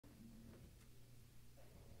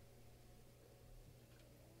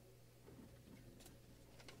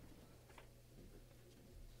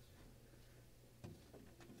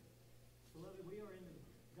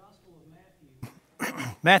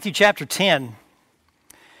Matthew chapter 10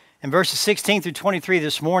 and verses 16 through 23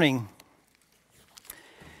 this morning.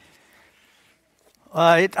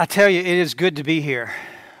 I tell you, it is good to be here.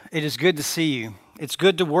 It is good to see you. It's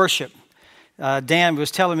good to worship. Dan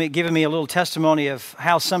was giving me a little testimony of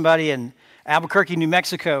how somebody in Albuquerque, New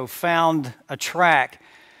Mexico found a tract,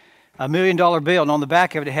 $1 million bill, and on the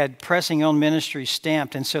back of it had Pressing On Ministry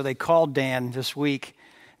stamped. And so they called Dan this week,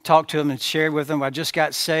 talked to him and shared with him, I just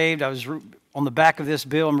got saved. I was on the back of this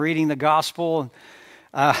bill, I'm reading the gospel.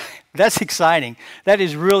 That's exciting. That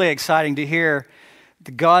is really exciting to hear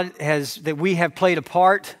that we have played a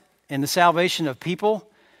part in the salvation of people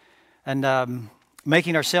and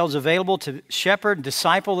making ourselves available to shepherd and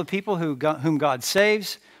disciple the people whom God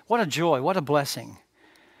saves. What a joy, what a blessing.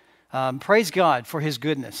 Praise God for His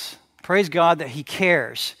goodness. Praise God that He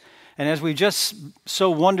cares. And as we just so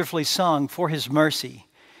wonderfully sung, for His mercy,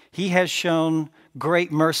 He has shown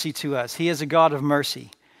great mercy to us. He is a God of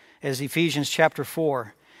mercy, as Ephesians chapter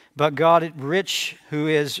 4. But God, who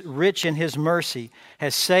is rich in His mercy,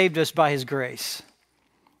 has saved us by His grace.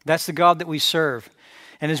 That's the God that we serve.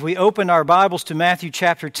 And as we open our Bibles to Matthew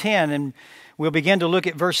chapter 10, and we'll begin to look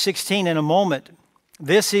at verse 16 in a moment,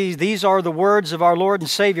 these are the words of our Lord and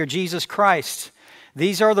Savior, Jesus Christ.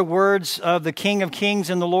 These are the words of the King of Kings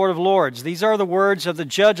and the Lord of Lords. These are the words of the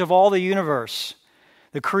Judge of all the universe,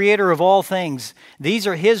 the Creator of all things. These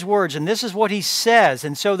are His words, and this is what He says.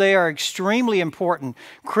 And so they are extremely important,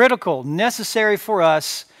 critical, necessary for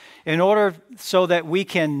us so that we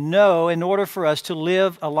can know, in order for us to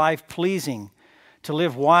live a life pleasing, to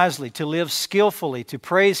live wisely, to live skillfully, to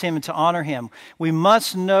praise Him and to honor Him. We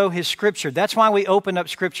must know His Scripture. That's why we open up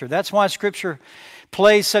Scripture. That's why Scripture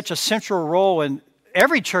plays such a central role in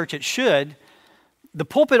every church. It should. The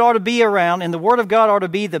pulpit ought to be around, and the Word of God ought to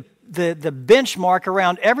be the benchmark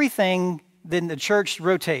around everything that the church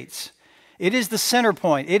rotates. It is the center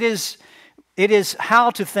point. It is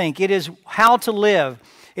how to think. It is how to live.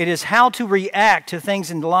 It is how to react to things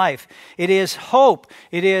in life. It is hope.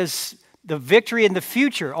 It is the victory in the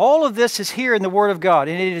future. All of this is here in the Word of God,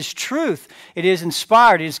 and it is truth. It is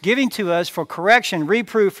inspired. It is given to us for correction,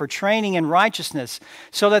 reproof, for training in righteousness,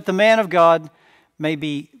 so that the man of God may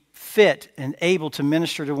be fit and able to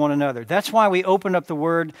minister to one another. That's why we open up the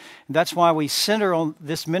Word. That's why we center on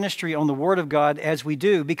this ministry on the Word of God as we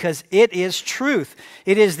do, because it is truth.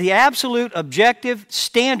 It is the absolute objective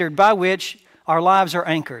standard by which our lives are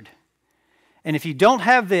anchored. And if you don't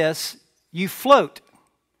have this, you float.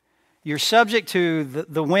 You're subject to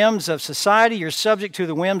the whims of society. You're subject to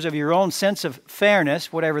the whims of your own sense of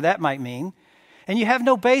fairness, whatever that might mean. And you have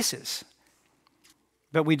no basis.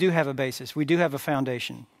 But we do have a basis. We do have a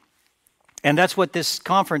foundation. And that's what this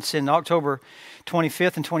conference in October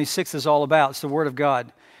 25th and 26th is all about. It's the Word of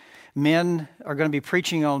God. Men are going to be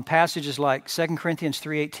preaching on passages like 2 Corinthians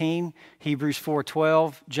 3:18, Hebrews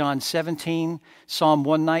 4:12, John 17, Psalm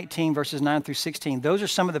 119, verses 9 through 16. Those are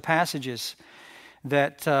some of the passages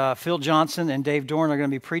that Phil Johnson and Dave Dorn are going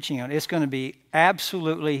to be preaching on. It's going to be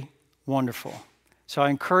absolutely wonderful. So I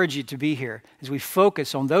encourage you to be here as we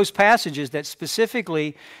focus on those passages that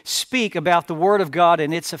specifically speak about the Word of God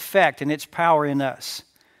and its effect and its power in us.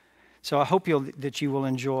 So I hope that you will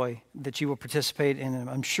enjoy, that you will participate, and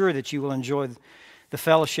I'm sure that you will enjoy the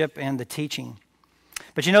fellowship and the teaching.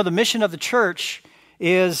 But you know, the mission of the church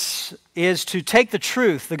is to take the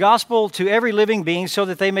truth, the gospel, to every living being so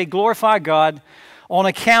that they may glorify God on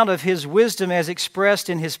account of His wisdom as expressed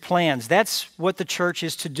in His plans. That's what the church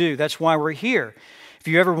is to do. That's why we're here. If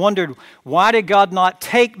you ever wondered, why did God not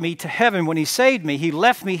take me to heaven when He saved me? He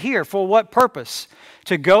left me here. For what purpose?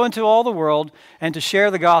 To go into all the world and to share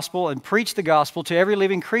the gospel and preach the gospel to every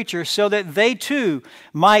living creature so that they too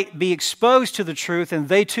might be exposed to the truth and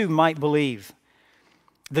they too might believe.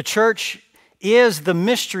 The church is the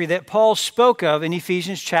mystery that Paul spoke of in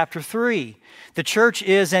Ephesians chapter 3. The church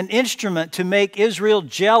is an instrument to make Israel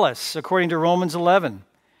jealous, according to Romans 11.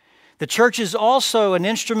 The church is also an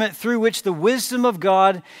instrument through which the wisdom of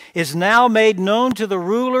God is now made known to the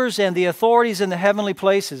rulers and the authorities in the heavenly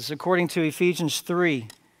places, according to Ephesians 3.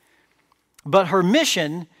 But her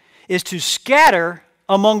mission is to scatter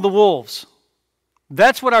among the wolves.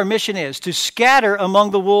 That's what our mission is, to scatter among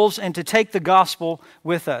the wolves and to take the gospel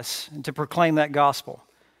with us and to proclaim that gospel.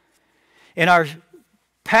 In our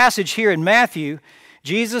passage here in Matthew,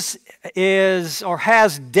 Jesus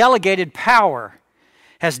has delegated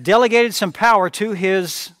some power to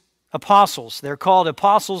His apostles. They're called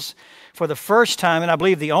apostles for the first time, and I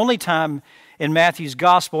believe the only time in Matthew's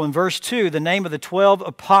gospel. In verse 2, the name of the 12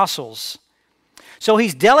 apostles. So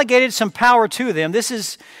he's delegated some power to them. This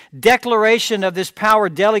is declaration of this power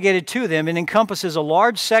delegated to them and encompasses a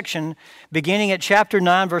large section beginning at chapter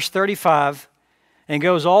 9, verse 35, and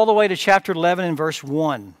goes all the way to chapter 11 and verse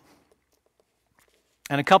 1.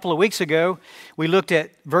 And a couple of weeks ago, we looked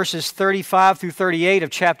at verses 35 through 38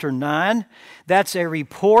 of chapter 9. That's a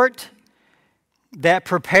report that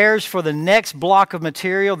prepares for the next block of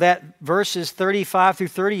material. That verses 35 through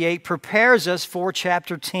 38 prepares us for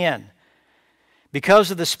chapter 10.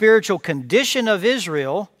 Because of the spiritual condition of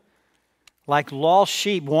Israel, like lost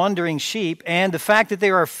sheep, wandering sheep, and the fact that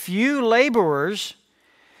there are few laborers,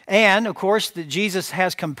 and, of course, that Jesus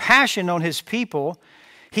has compassion on his people,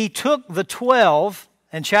 he took the 12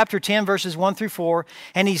 in chapter 10, verses 1 through 4,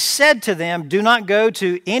 and he said to them, do not go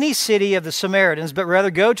to any city of the Samaritans, but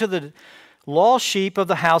rather go to the lost sheep of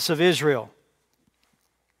the house of Israel.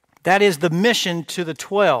 That is the mission to the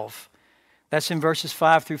 12. That's in verses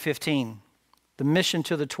 5 through 15. The mission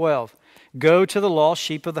to the 12. Go to the lost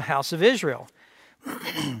sheep of the house of Israel.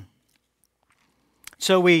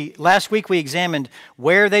 So last week we examined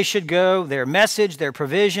where they should go, their message, their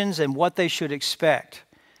provisions, and what they should expect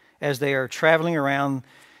as they are traveling around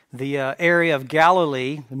the area of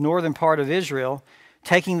Galilee, the northern part of Israel,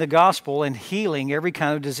 taking the gospel and healing every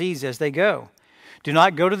kind of disease as they go. Do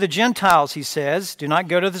not go to the Gentiles, he says. Do not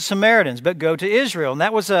go to the Samaritans, but go to Israel. And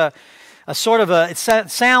that was a sort of it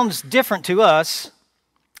sounds different to us,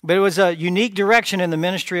 but it was a unique direction in the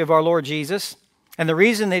ministry of our Lord Jesus. And the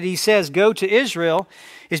reason that he says go to Israel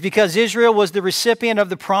is because Israel was the recipient of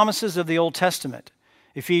the promises of the Old Testament.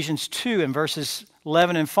 Ephesians 2 and verses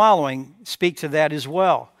 11 and following speak to that as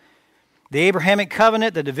well. The Abrahamic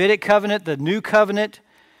covenant, the Davidic covenant, the new covenant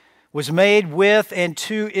was made with and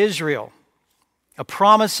to Israel. A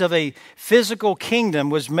promise of a physical kingdom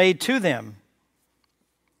was made to them.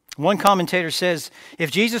 One commentator says,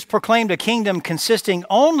 if Jesus proclaimed a kingdom consisting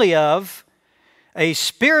only of a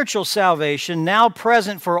spiritual salvation now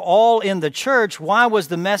present for all in the church, why was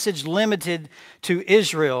the message limited to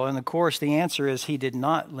Israel? And of course, the answer is he did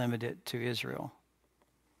not limit it to Israel.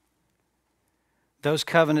 Those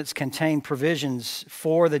covenants contain provisions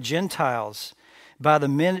for the Gentiles, but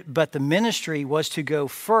the ministry was to go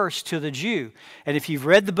first to the Jew. And if you've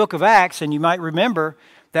read the book of Acts, and you might remember,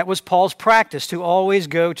 that was Paul's practice, to always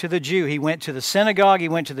go to the Jew. He went to the synagogue, he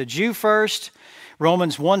went to the Jew first.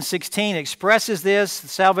 Romans 1:16 expresses this. The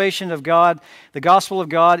salvation of God, the gospel of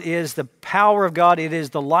God is the power of God. It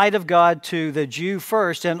is the light of God to the Jew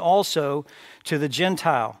first and also to the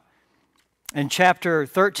Gentile. In chapter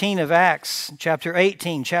 13 of Acts, chapter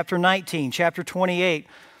 18, chapter 19, chapter 28,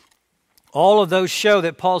 all of those show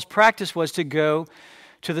that Paul's practice was to go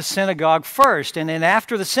to the synagogue first. And then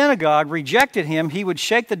after the synagogue rejected him, he would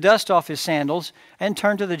shake the dust off his sandals and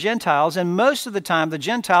turn to the Gentiles. And most of the time, the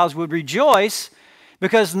Gentiles would rejoice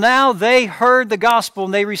because now they heard the gospel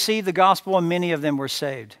and they received the gospel, and many of them were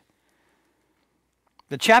saved.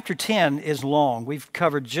 The chapter 10 is long. We've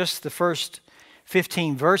covered just the first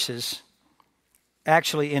 15 verses,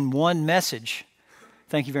 actually in one message.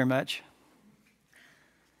 Thank you very much.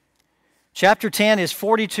 Chapter 10 is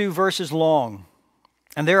 42 verses long.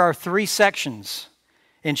 And there are 3 sections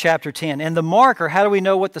in chapter 10. And the marker, how do we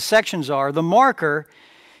know what the sections are? The marker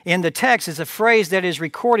in the text is a phrase that is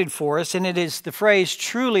recorded for us, and it is the phrase,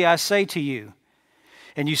 truly I say to you.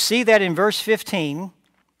 And you see that in verse 15.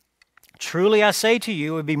 Truly I say to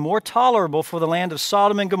you, it would be more tolerable for the land of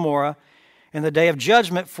Sodom and Gomorrah in the day of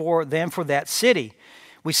judgment for them for that city.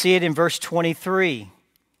 We see it in verse 23.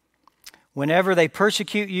 Whenever they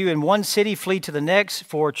persecute you in one city, flee to the next,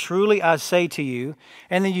 for truly I say to you.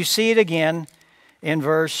 And then you see it again in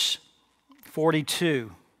verse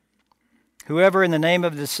 42. Whoever in the name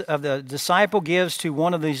of the disciple gives to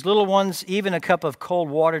one of these little ones even a cup of cold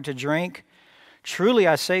water to drink, truly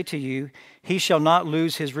I say to you, he shall not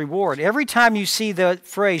lose his reward. Every time you see the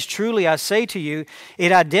phrase, truly I say to you,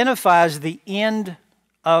 it identifies the end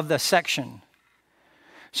of the section.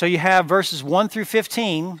 So you have verses 1 through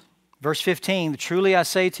 15. Verse 15, truly I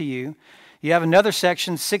say to you. You have another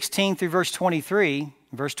section, 16 through verse 23.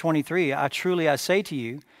 Verse 23, truly I say to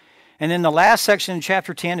you. And then the last section in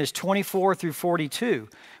chapter 10 is 24 through 42,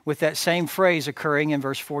 with that same phrase occurring in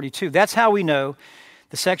verse 42. That's how we know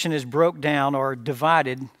the section is broke down or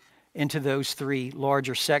divided into those 3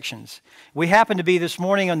 larger sections. We happen to be this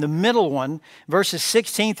morning on the middle one, verses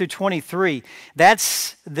 16 through 23.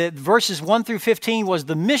 That's the verses 1 through 15 was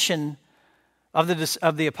the mission of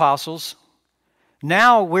the apostles.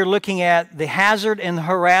 Now we're looking at the hazard and the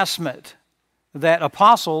harassment that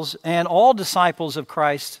apostles and all disciples of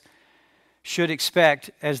Christ should expect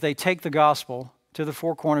as they take the gospel to the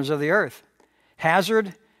 4 corners of the earth.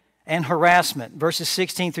 Hazard and harassment, verses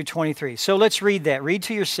 16 through 23. So let's read that. Read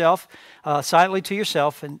to yourself, silently to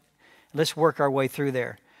yourself, and let's work our way through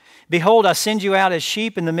there. Behold, I send you out as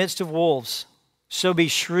sheep in the midst of wolves. So be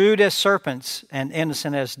shrewd as serpents and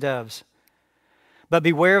innocent as doves. But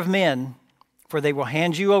beware of men, for they will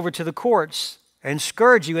hand you over to the courts and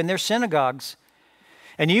scourge you in their synagogues.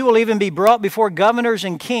 And you will even be brought before governors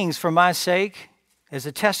and kings for my sake, as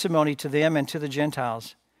a testimony to them and to the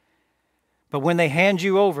Gentiles. But when they hand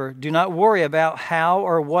you over, do not worry about how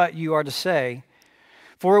or what you are to say,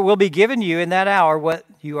 for it will be given you in that hour what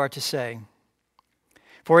you are to say.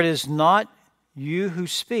 For it is not you who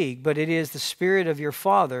speak, but it is the Spirit of your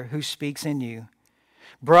Father who speaks in you.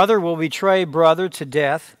 Brother will betray brother to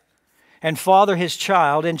death, and father his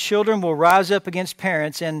child, and children will rise up against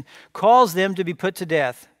parents and cause them to be put to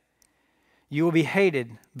death. You will be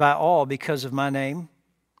hated by all because of my name,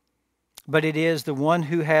 but it is the one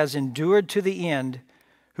who has endured to the end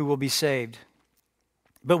who will be saved.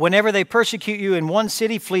 But whenever they persecute you in one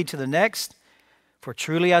city, flee to the next. For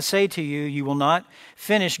truly I say to you, you will not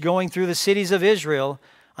finish going through the cities of Israel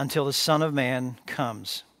until the Son of Man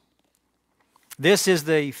comes. This is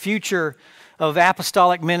the future of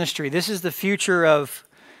apostolic ministry. This is the future of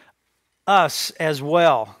us as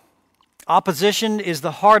well. Opposition is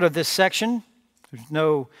the heart of this section. There's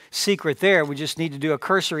no secret there. We just need to do a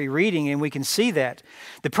cursory reading and we can see that.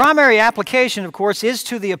 The primary application, of course, is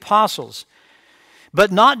to the apostles,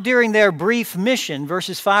 but not during their brief mission,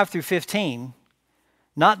 verses 5 through 15.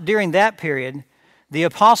 Not during that period. The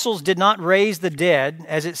apostles did not raise the dead,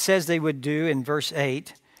 as it says they would do in verse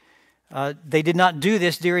 8. They did not do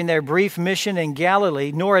this during their brief mission in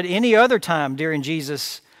Galilee, nor at any other time during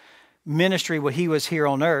Jesus' ministry when he was here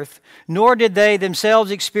on earth, nor did they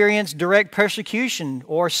themselves experience direct persecution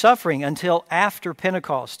or suffering until after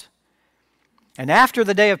Pentecost. And after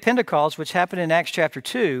the day of Pentecost, which happened in Acts chapter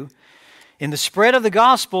 2, in the spread of the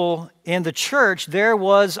gospel in the church, there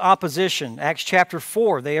was opposition. Acts chapter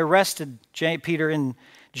 4, they arrested Peter and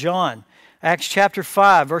John. Acts chapter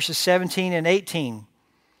 5, verses 17 and 18.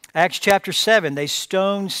 Acts chapter 7, they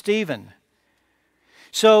stoned Stephen.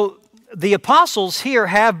 So the apostles here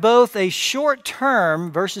have both a short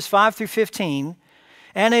term, verses 5 through 15,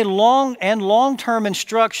 and a long-term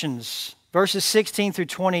instructions, verses 16 through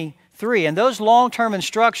 23. And those long-term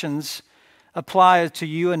instructions apply to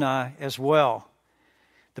you and I as well.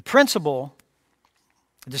 The principle,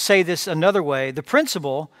 to say this another way, the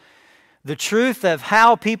truth of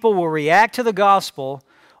how people will react to the gospel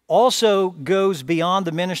also goes beyond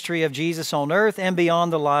the ministry of Jesus on earth and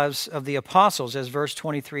beyond the lives of the apostles, as verse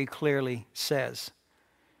 23 clearly says.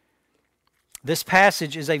 This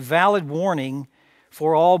passage is a valid warning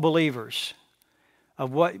for all believers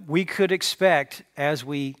of what we could expect as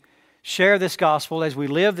we share this gospel, as we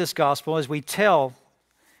live this gospel, as we tell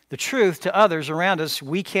the truth to others around us.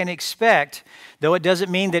 We can expect, though it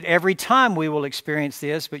doesn't mean that every time we will experience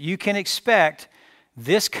this, but you can expect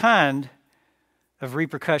this kind of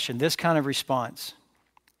repercussion, this kind of response.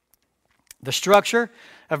 The structure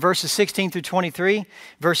of verses 16 through 23.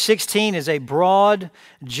 Verse 16 is a broad,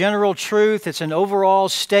 general truth. It's an overall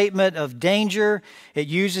statement of danger. It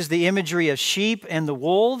uses the imagery of sheep and the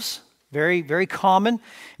wolves. Very, very common.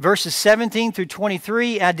 Verses 17 through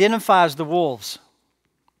 23 identifies the wolves.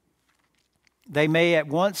 They may at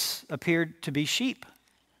once appear to be sheep,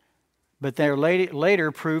 but they're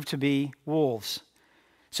later proved to be wolves.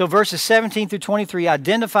 So verses 17 through 23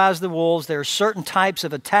 identifies the wolves. There are certain types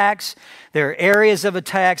of attacks. There are areas of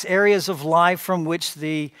attacks, areas of life from which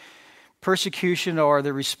the persecution or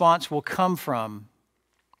the response will come from.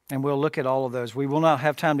 And we'll look at all of those. We will not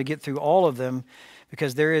have time to get through all of them,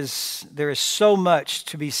 because there is so much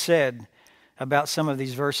to be said about some of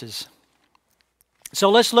these verses. So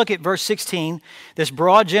let's look at verse 16, this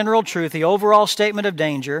broad general truth, the overall statement of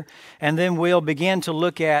danger, and then we'll begin to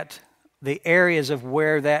look at the areas of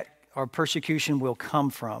where that or persecution will come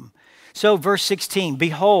from. So verse 16,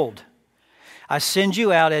 behold, I send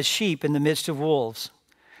you out as sheep in the midst of wolves.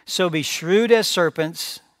 So be shrewd as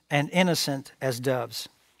serpents and innocent as doves.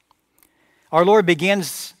 Our Lord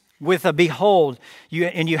begins with a behold.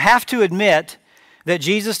 And you have to admit that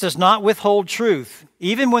Jesus does not withhold truth,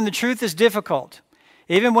 even when the truth is difficult,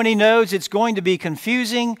 even when he knows it's going to be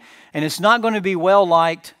confusing and it's not going to be well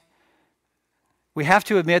liked. We have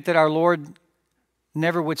to admit that our Lord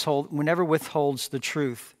never withholds the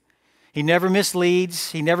truth. He never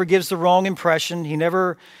misleads. He never gives the wrong impression. He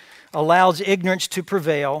never allows ignorance to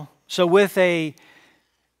prevail. So with an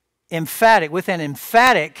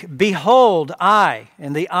emphatic, behold, I,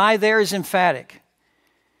 and the I there is emphatic.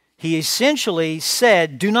 He essentially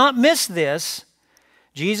said, do not miss this.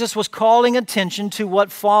 Jesus was calling attention to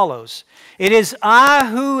what follows. It is I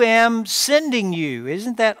who am sending you.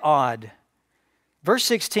 Isn't that odd? Verse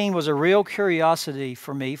 16 was a real curiosity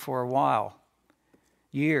for me for a while,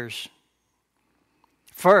 years.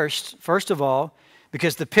 First of all,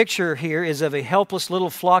 because the picture here is of a helpless little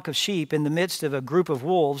flock of sheep in the midst of a group of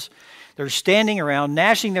wolves. They're standing around,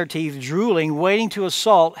 gnashing their teeth, drooling, waiting to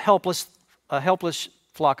assault a helpless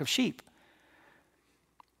flock of sheep.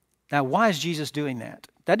 Now, why is Jesus doing that?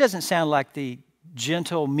 That doesn't sound like the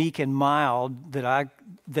gentle, meek, and mild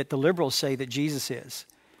that the liberals say that Jesus is.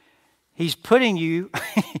 He's putting you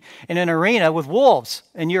in an arena with wolves,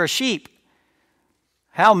 and you're a sheep.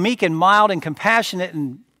 How meek and mild and compassionate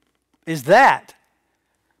is that?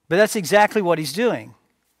 But that's exactly what he's doing.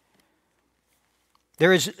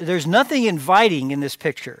 There's nothing inviting in this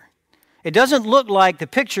picture. It doesn't look like the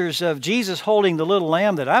pictures of Jesus holding the little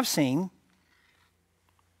lamb that I've seen.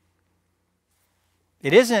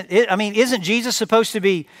 Isn't Jesus supposed to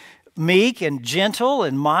be meek and gentle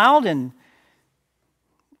and mild? And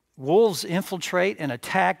wolves infiltrate and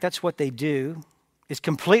attack. That's what they do. It's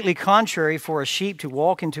completely contrary for a sheep to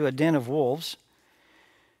walk into a den of wolves.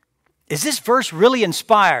 Is this verse really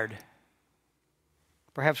inspired?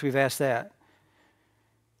 Perhaps we've asked that.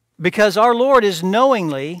 Because our Lord is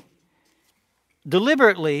knowingly,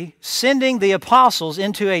 deliberately sending the apostles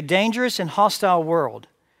into a dangerous and hostile world.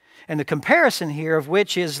 And the comparison here of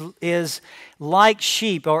which is like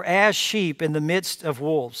sheep or as sheep in the midst of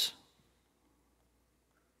wolves.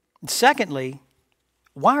 And secondly,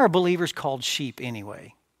 why are believers called sheep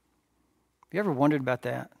anyway? Have you ever wondered about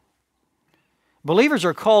that? Believers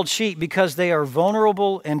are called sheep because they are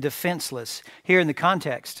vulnerable and defenseless. Here in the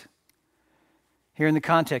context,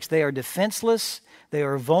 they are defenseless, they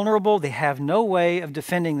are vulnerable, they have no way of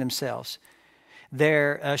defending themselves.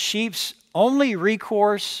 Their sheep's only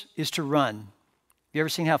recourse is to run. You ever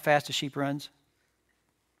seen how fast a sheep runs?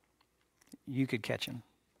 You could catch him.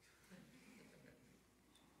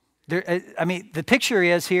 The picture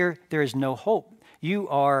is here, there is no hope.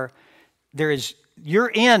 Your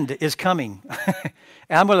end is coming.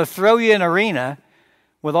 And I'm going to throw you in an arena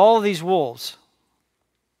with all of these wolves.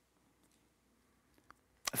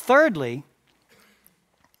 Thirdly,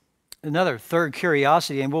 another third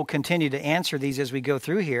curiosity, and we'll continue to answer these as we go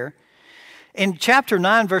through here. In chapter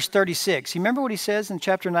 9, verse 36, you remember what he says in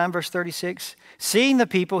chapter 9, verse 36? Seeing the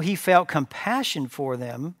people, he felt compassion for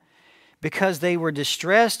them because they were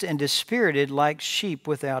distressed and dispirited like sheep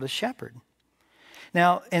without a shepherd.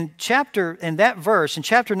 Now, in chapter 9,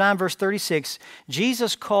 verse 36,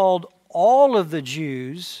 Jesus called all of the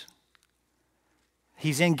Jews,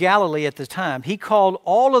 he's in Galilee at the time, he called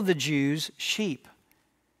all of the Jews sheep.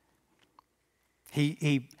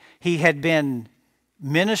 He had been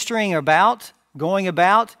ministering about, going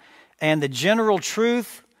about, and the general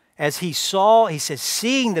truth, as he says,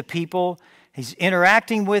 seeing the people, he's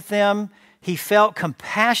interacting with them, he felt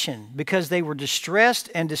compassion because they were distressed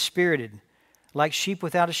and dispirited, like sheep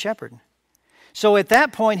without a shepherd. So at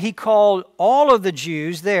that point, he called all of the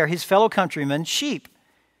Jews there, his fellow countrymen, sheep,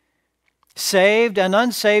 saved and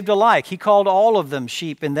unsaved alike. He called all of them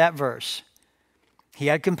sheep in that verse. He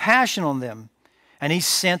had compassion on them. And he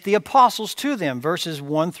sent the apostles to them, verses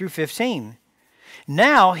 1 through 15.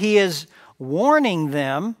 Now he is warning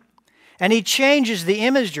them, and he changes the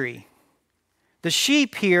imagery. The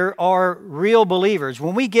sheep here are real believers.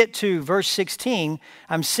 When we get to verse 16,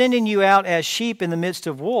 I'm sending you out as sheep in the midst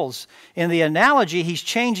of wolves. In the analogy, he's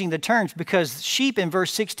changing the terms because sheep in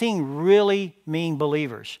verse 16 really mean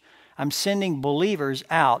believers. I'm sending believers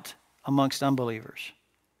out amongst unbelievers.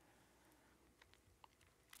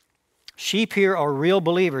 Sheep here are real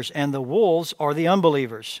believers, and the wolves are the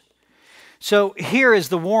unbelievers. So here is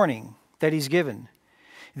the warning that he's given.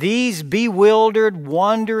 These bewildered,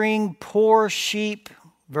 wandering, poor sheep,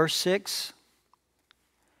 verse 6,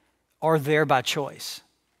 are there by choice.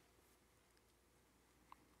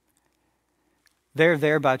 They're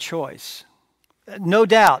there by choice. No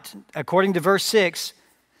doubt, according to verse 6,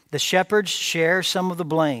 the shepherds share some of the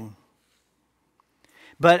blame.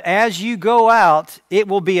 But as you go out, it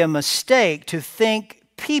will be a mistake to think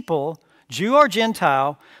people, Jew or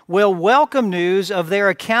Gentile, will welcome news of their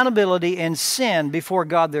accountability and sin before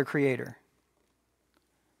God their Creator.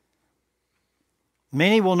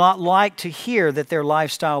 Many will not like to hear that their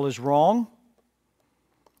lifestyle is wrong.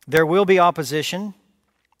 There will be opposition.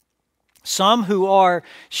 Some who are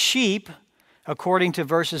sheep, according to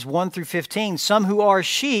verses 1 through 15, some who are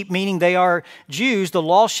sheep, meaning they are Jews, the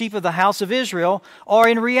lost sheep of the house of Israel, are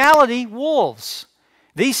in reality wolves.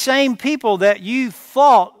 These same people that you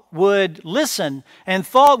thought would listen and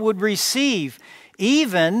thought would receive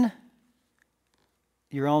even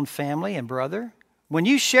your own family and brother? When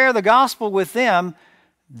you share the gospel with them,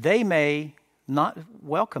 they may not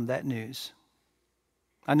welcome that news.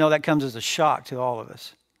 I know that comes as a shock to all of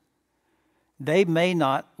us. They may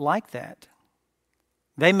not like that.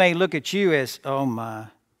 They may look at you as, oh my,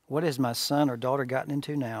 what has my son or daughter gotten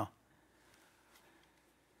into now?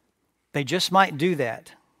 They just might do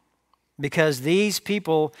that because these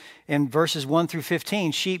people in verses 1 through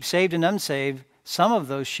 15, sheep saved and unsaved, some of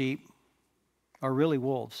those sheep are really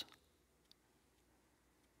wolves.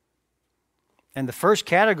 And the first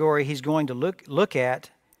category he's going to look at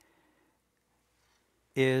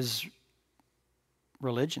is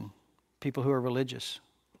religion, people who are religious.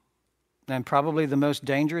 And probably the most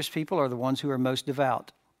dangerous people are the ones who are most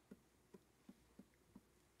devout.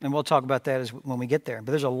 And we'll talk about that when we get there.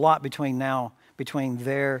 But there's a lot between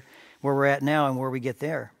there, where we're at now, and where we get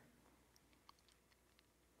there.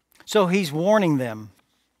 So he's warning them.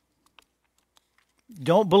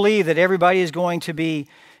 Don't believe that everybody is going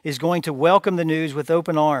to welcome the news with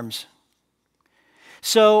open arms.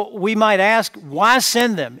 So we might ask, why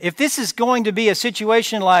send them? If this is going to be a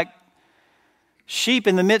situation like sheep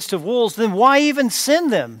in the midst of wolves, then why even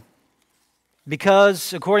send them?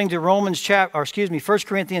 Because according to 1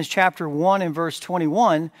 Corinthians chapter 1 and verse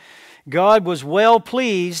 21, God was well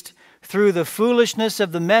pleased through the foolishness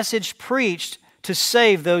of the message preached to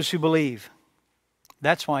save those who believe.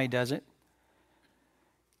 That's why he does it.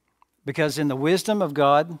 Because in the wisdom of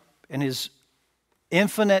God and his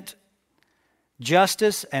infinite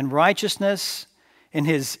justice and righteousness, in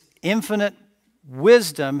his infinite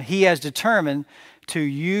wisdom, he has determined to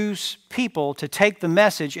use people to take the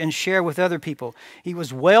message and share with other people. He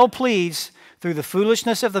was well pleased through the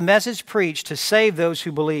foolishness of the message preached to save those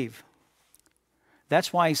who believe.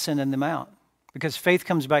 That's why he's sending them out. Because faith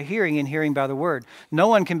comes by hearing and hearing by the word. No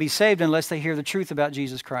one can be saved unless they hear the truth about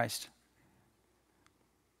Jesus Christ.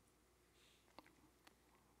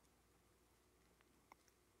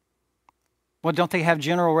 Well, don't they have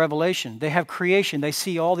general revelation? They have creation. They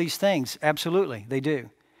see all these things. Absolutely, they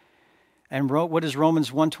do. And what does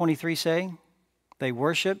Romans 1:23 say? They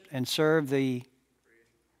worship and serve the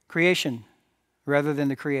creation rather than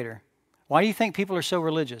the Creator. Why do you think people are so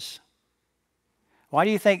religious? Why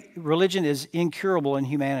do you think religion is incurable in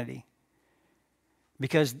humanity?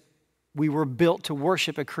 Because we were built to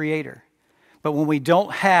worship a Creator. But when we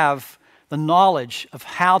don't have the knowledge of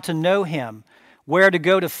how to know Him, where to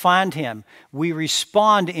go to find Him, we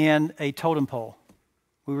respond in a totem pole.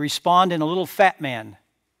 We respond in a little fat man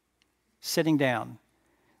sitting down.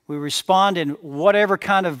 We respond in whatever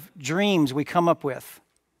kind of dreams we come up with.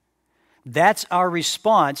 That's our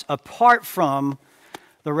response apart from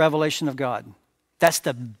the revelation of God. That's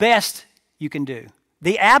the best you can do.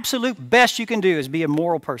 The absolute best you can do is be a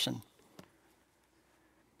moral person.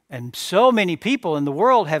 And so many people in the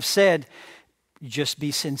world have said, just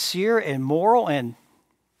be sincere and moral, and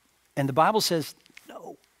the Bible says,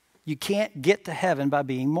 no, you can't get to heaven by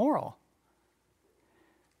being moral.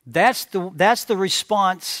 That's the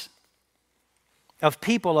response of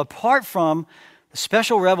people apart from the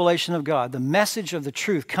special revelation of God, the message of the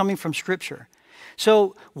truth coming from Scripture.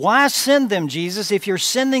 So why send them, Jesus, if you're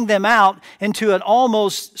sending them out into an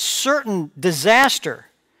almost certain disaster?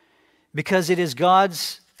 Because it is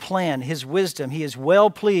God's plan, His wisdom. He is well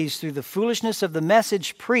pleased through the foolishness of the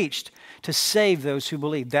message preached to save those who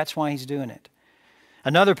believe. That's why He's doing it.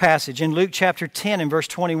 Another passage in Luke chapter 10 and verse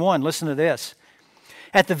 21. Listen to this.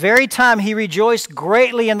 At the very time he rejoiced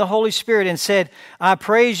greatly in the Holy Spirit and said, I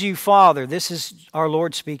praise you, Father. This is our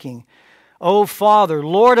Lord speaking. O Father,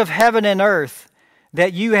 Lord of heaven and earth,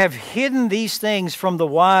 that you have hidden these things from the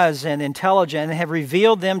wise and intelligent and have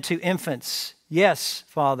revealed them to infants. Yes,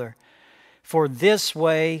 Father, for this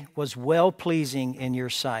way was well-pleasing in your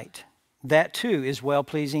sight. That too is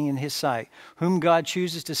well-pleasing in His sight. Whom God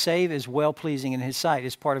chooses to save is well-pleasing in His sight.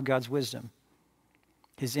 It's part of God's wisdom,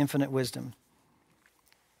 His infinite wisdom.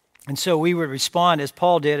 And so we would respond as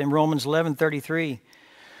Paul did in Romans 11:33.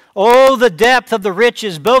 Oh, the depth of the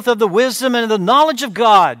riches, both of the wisdom and the knowledge of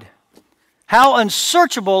God. How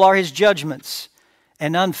unsearchable are His judgments,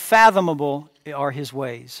 and unfathomable are His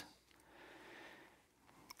ways.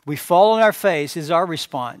 We fall on our face is our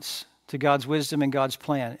response to God's wisdom and God's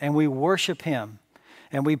plan. And we worship Him,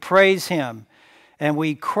 and we praise Him, and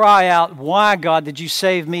we cry out, why, God, did you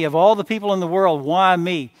save me? Of all the people in the world, why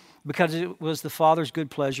me? Because it was the Father's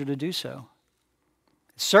good pleasure to do so.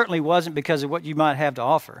 It certainly wasn't because of what you might have to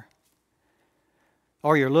offer,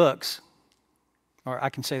 or your looks, or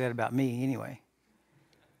I can say that about me anyway.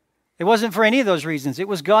 It wasn't for any of those reasons. It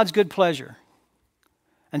was God's good pleasure.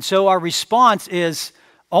 And so our response is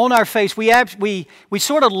on our face. We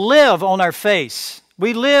sort of live on our face.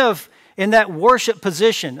 We live in that worship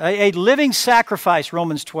position, a living sacrifice,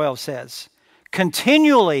 Romans 12 says.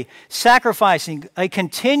 Continually sacrificing, a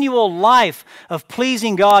continual life of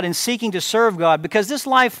pleasing God and seeking to serve God, because this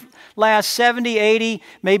life lasts 70, 80,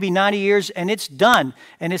 maybe 90 years, and it's done.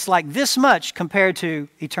 And it's like this much compared to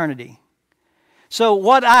eternity. So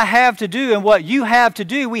what I have to do and what you have to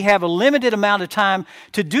do, we have a limited amount of time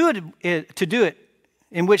to do it,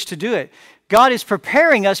 in which to do it. God is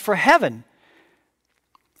preparing us for heaven.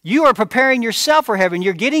 You are preparing yourself for heaven.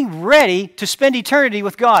 You're getting ready to spend eternity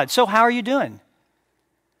with God. So how are you doing?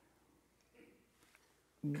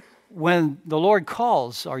 When the Lord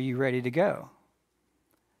calls, are you ready to go?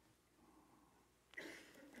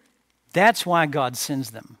 That's why God sends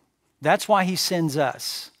them. That's why He sends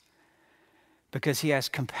us. Because He has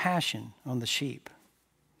compassion on the sheep.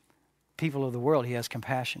 People of the world, He has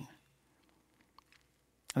compassion.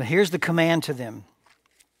 And here's the command to them.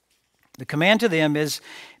 The command to them is,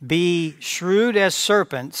 be shrewd as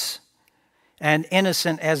serpents and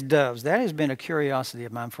innocent as doves. That has been a curiosity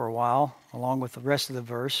of mine for a while, along with the rest of the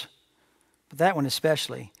verse. But that one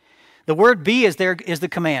especially. The word be is the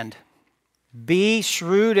command. Be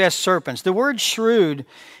shrewd as serpents. The word shrewd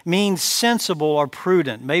means sensible or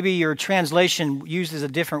prudent. Maybe your translation uses a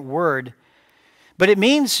different word. But it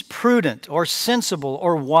means prudent or sensible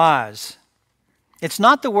or wise. It's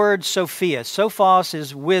not the word Sophia. Sophos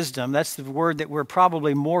is wisdom. That's the word that we're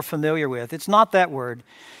probably more familiar with. It's not that word.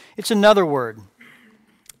 It's another word.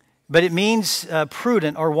 But it means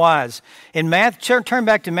prudent or wise. Turn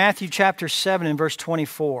back to Matthew chapter 7 and verse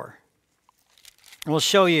 24. And we'll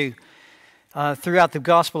show you throughout the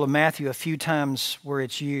Gospel of Matthew a few times where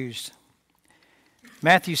it's used.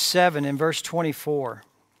 Matthew 7 and verse 24.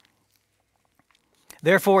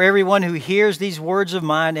 Therefore, everyone who hears these words of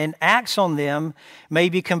mine and acts on them may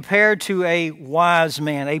be compared to a wise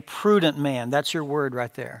man, a prudent man. That's your word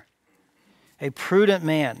right there. A prudent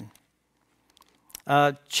man.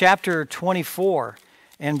 Chapter 24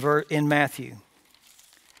 in Matthew.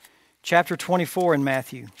 Chapter 24 in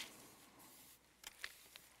Matthew.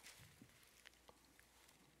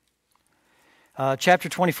 Chapter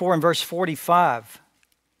 24 and verse 45.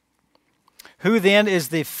 Who then is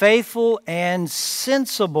the faithful and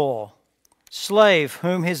sensible slave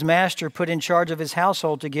whom his master put in charge of his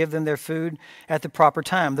household to give them their food at the proper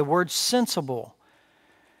time? The word sensible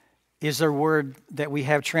is the word that we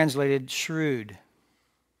have translated shrewd.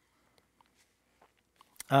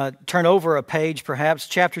 Turn over a page perhaps,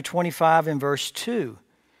 chapter 25 and verse 2.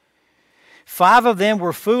 5 of them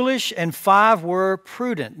were foolish and 5 were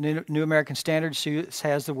prudent. New American Standard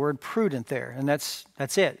has the word prudent there, and that's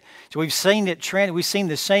it. So we've seen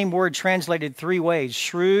the same word translated 3 ways: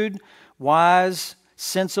 shrewd, wise,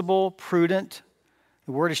 sensible, prudent.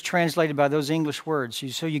 The word is translated by those English words.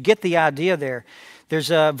 So you get the idea there. There's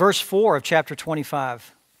verse 4 of chapter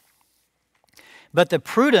 25. But the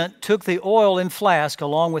prudent took the oil in flask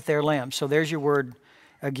along with their lamps. So there's your word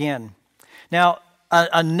again. Now,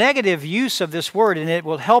 a negative use of this word, and it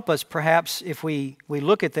will help us perhaps if we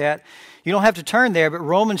look at that. You don't have to turn there, but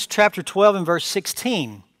Romans chapter 12 and verse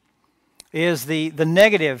 16 is the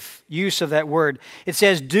negative use of that word. It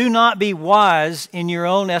says, do not be wise in your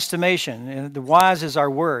own estimation. And the wise is our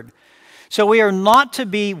word. So we are not to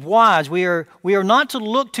be wise. We are not to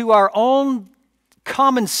look to our own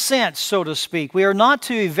common sense, so to speak. We are not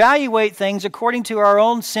to evaluate things according to our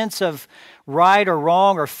own sense of right or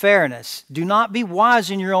wrong or fairness. Do not be wise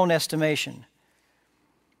in your own estimation.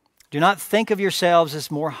 Do not think of yourselves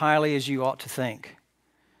as more highly as you ought to think.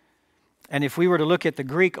 And if we were to look at the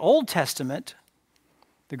Greek Old Testament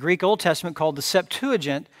called the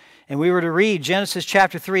Septuagint, and we were to read Genesis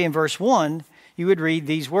chapter 3 and verse 1, you would read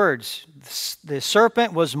these words. The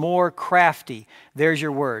serpent was more crafty. There's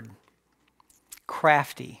your word.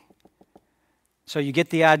 Crafty. So you get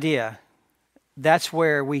the idea. That's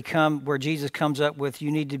where Jesus comes up with, you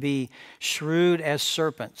need to be shrewd as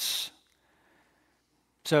serpents.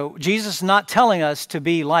 So Jesus is not telling us to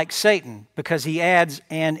be like Satan, because he adds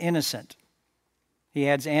an innocent. He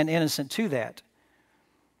adds an innocent to that.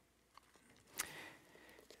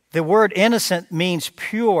 The word innocent means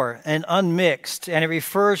pure and unmixed, and it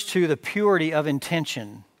refers to the purity of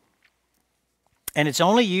intention. And it's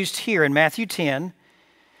only used here in Matthew 10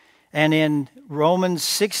 and in Romans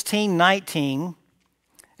 16:19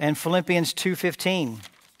 and Philippians 2:15.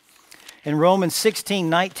 In Romans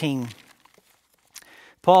 16:19,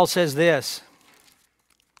 Paul says this.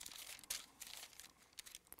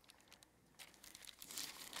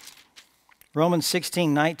 Romans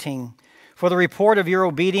 16:19. For the report of your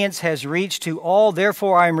obedience has reached to all,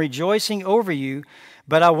 therefore I am rejoicing over you,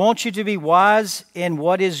 But I want you to be wise in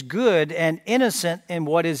what is good and innocent in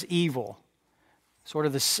what is evil. Sort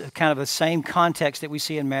of this kind of the same context that we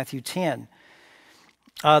see in Matthew 10.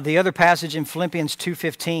 The other passage in Philippians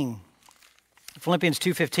 2:15. Philippians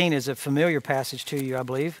 2:15 is a familiar passage to you, I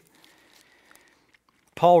believe.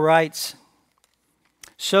 Paul writes,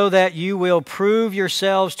 so that you will prove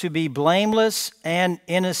yourselves to be blameless and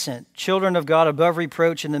innocent, children of God above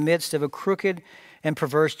reproach in the midst of a crooked and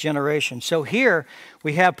perverse generation. So here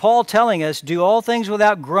we have Paul telling us, do all things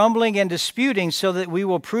without grumbling and disputing, so that we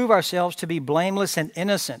will prove ourselves to be blameless and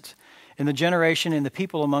innocent in the generation and the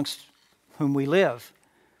people amongst whom we live.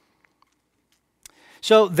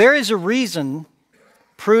 So there is a reason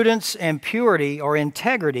prudence and purity or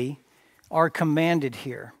integrity are commanded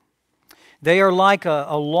here. They are like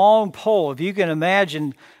a long pole. If you can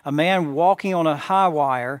imagine a man walking on a high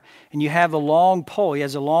wire and you have a long pole. He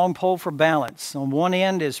has a long pole for balance. On one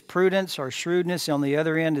end is prudence or shrewdness. On the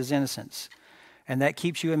other end is innocence. And that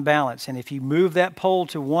keeps you in balance. And if you move that pole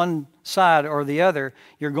to one side or the other,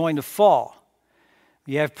 you're going to fall.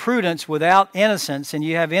 You have prudence without innocence, and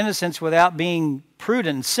you have innocence without being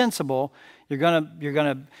prudent and sensible. You're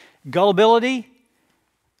gonna gullibility,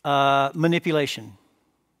 manipulation.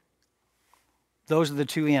 Those are the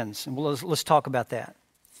two ends, and let's talk about that.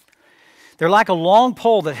 They're like a long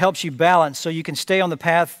pole that helps you balance so you can stay on the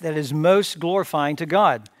path that is most glorifying to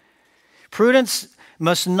God. Prudence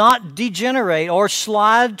must not degenerate or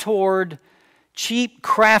slide toward cheap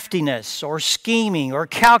craftiness or scheming or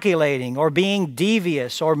calculating or being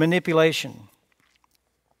devious or manipulation.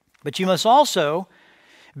 But you must also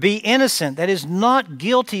be innocent, that is, not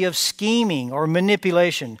guilty of scheming or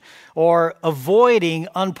manipulation or avoiding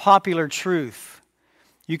unpopular truth.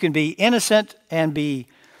 You can be innocent and be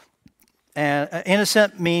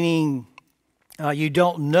innocent meaning you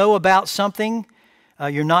don't know about something,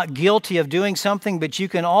 you're not guilty of doing something, but you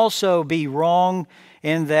can also be wrong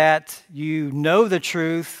in that you know the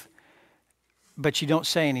truth, but you don't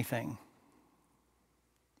say anything.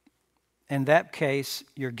 In that case,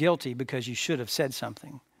 you're guilty because you should have said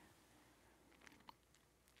something.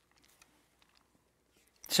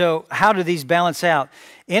 So how do these balance out?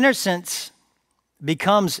 Innocence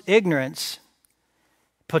becomes ignorance.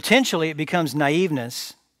 Potentially it becomes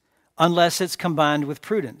naiveness unless it's combined with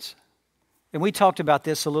prudence. And we talked about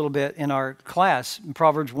this a little bit in our class in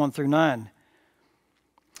Proverbs 1 through 9.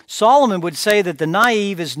 Solomon would say that the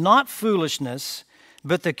naive is not foolishness,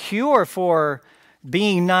 but the cure for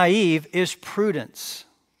being naive is prudence.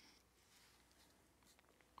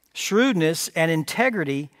 Shrewdness and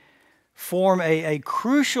integrity form a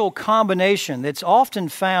crucial combination that's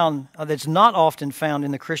not often found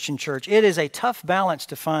in the Christian church. It is a tough balance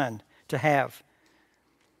to find, to have.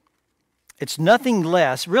 It's nothing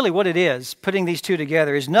less, really what it is, putting these two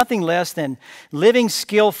together, is nothing less than living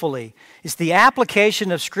skillfully. It's the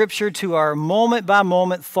application of Scripture to our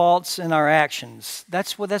moment-by-moment thoughts and our actions.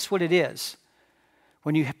 That's what it is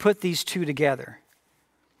when you put these two together.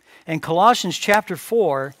 And Colossians chapter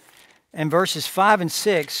 4 and verses 5 and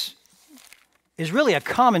 6 is really a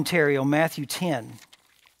commentary on Matthew 10.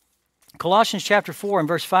 Colossians chapter 4 and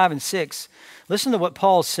verse 5 and 6, listen to what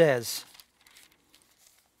Paul says.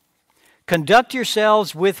 Conduct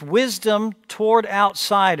yourselves with wisdom toward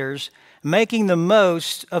outsiders, making the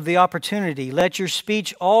most of the opportunity. Let your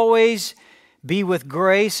speech always be with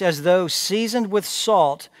grace, as though seasoned with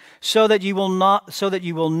salt, so that you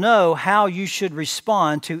will know how you should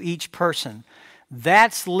respond to each person.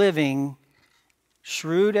 That's living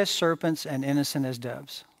shrewd as serpents and innocent as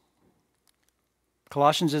doves.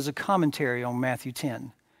 Colossians is a commentary on Matthew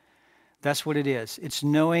 10. That's what it is. It's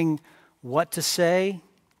knowing what to say,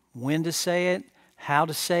 when to say it, how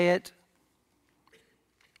to say it.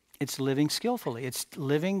 It's living skillfully. It's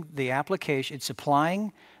living the application. It's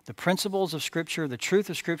applying the principles of Scripture, the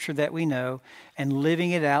truth of Scripture that we know, and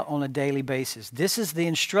living it out on a daily basis. This is the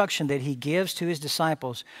instruction that he gives to his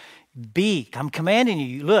disciples. I'm commanding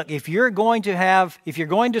you, look, if you're going to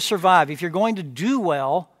survive, if you're going to do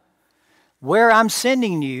well, where I'm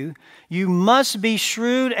sending you, you must be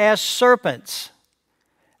shrewd as serpents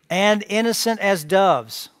and innocent as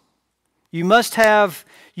doves. You must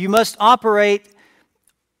operate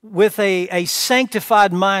with a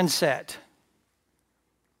sanctified mindset.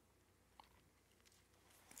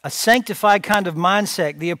 A sanctified kind of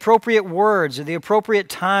mindset, the appropriate words, the appropriate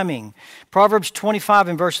timing. Proverbs 25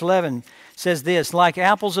 and verse 11 says this, like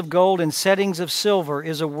apples of gold in settings of silver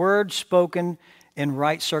is a word spoken in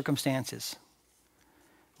right circumstances.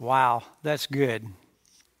 Wow, that's good.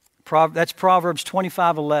 That's Proverbs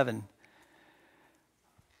 25:11.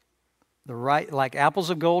 Like apples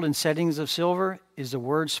of gold in settings of silver is a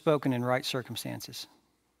word spoken in right circumstances.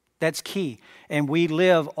 That's key. And we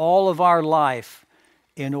live all of our life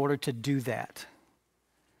in order to do that.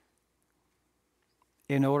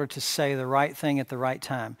 In order to say the right thing at the right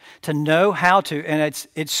time. To know how to, and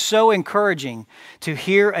it's so encouraging to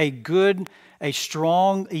hear a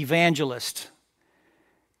strong evangelist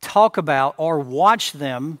talk about or watch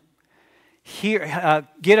them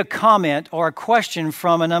get a comment or a question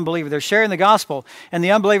from an unbeliever. They're sharing the gospel, and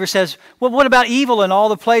the unbeliever says, well, what about evil in all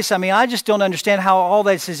the place? I mean, I just don't understand how all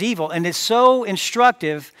this is evil. And it's so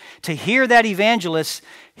instructive to hear that evangelist,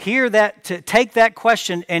 to take that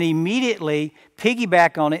question and immediately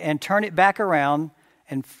piggyback on it and turn it back around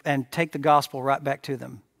and take the gospel right back to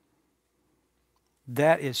them.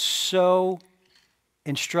 That is so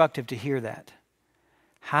instructive to hear that.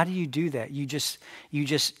 How do you do that? You just,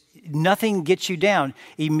 nothing gets you down.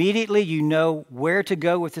 Immediately you know where to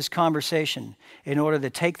go with this conversation in order to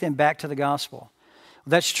take them back to the gospel.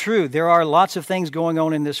 That's true. There are lots of things going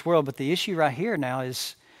on in this world, but the issue right here now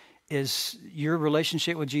is your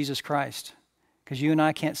relationship with Jesus Christ, because you and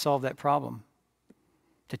I can't solve that problem.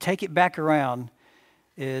 To take it back around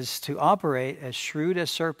is to operate as shrewd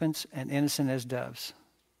as serpents and innocent as doves.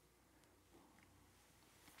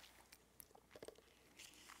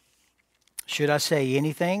 Should I say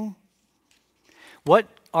anything? What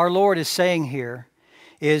our Lord is saying here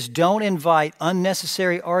is don't invite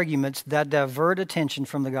unnecessary arguments that divert attention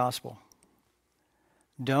from the gospel.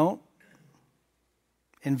 Don't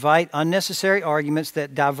invite unnecessary arguments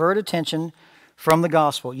that divert attention from the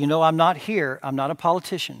gospel. You know, I'm not here. I'm not a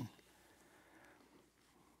politician.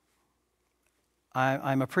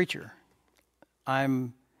 I'm a preacher.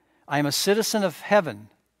 I'm a citizen of heaven,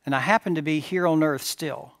 and I happen to be here on earth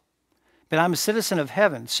still. But I'm a citizen of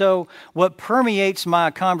heaven. So what permeates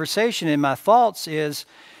my conversation and my thoughts is,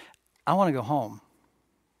 I want to go home.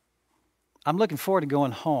 I'm looking forward to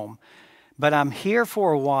going home. But I'm here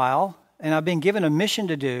for a while, and I've been given a mission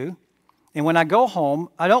to do. And when I go home,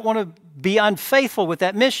 I don't want to be unfaithful with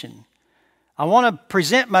that mission. I want to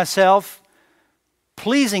present myself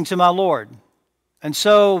pleasing to my Lord. And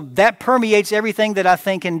so that permeates everything that I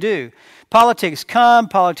think and do. Politics come,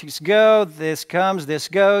 politics go, this comes, this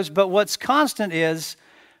goes. But what's constant is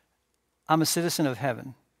I'm a citizen of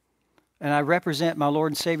heaven. And I represent my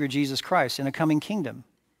Lord and Savior Jesus Christ in a coming kingdom.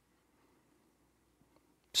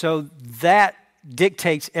 So that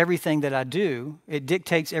dictates everything that I do. It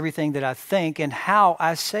dictates everything that I think and how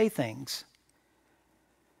I say things.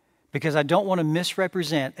 Because I don't want to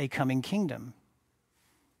misrepresent a coming kingdom.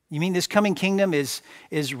 You mean this coming kingdom is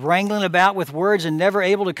wrangling about with words and never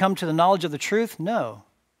able to come to the knowledge of the truth? No.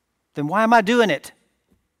 Then why am I doing it?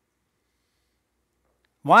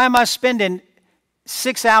 Why am I spending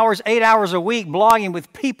 6 hours, 8 hours a week blogging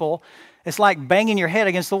with people? It's like banging your head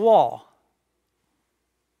against the wall.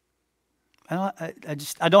 I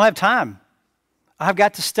don't have time. I've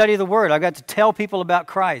got to study the Word. I've got to tell people about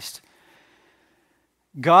Christ.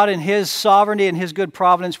 God in His sovereignty and His good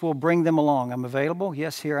providence will bring them along. I'm available.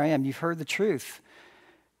 Yes, here I am. You've heard the truth.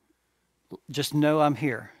 Just know I'm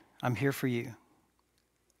here. I'm here for you.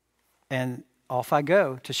 And off I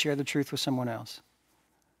go to share the truth with someone else.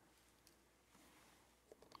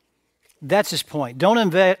 That's his point. Don't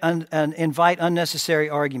invite unnecessary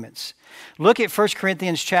arguments. Look at 1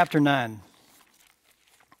 Corinthians chapter 9.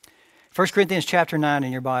 1 Corinthians chapter 9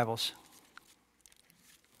 in your Bibles.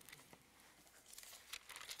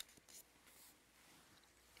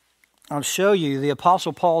 I'll show you the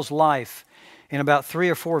Apostle Paul's life in about 3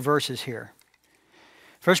 or 4 verses here.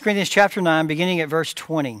 1 Corinthians chapter 9, beginning at verse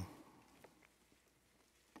 20.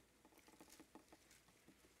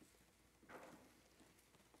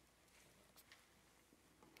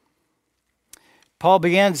 Paul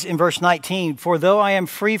begins in verse 19, "For though I am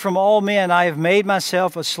free from all men, I have made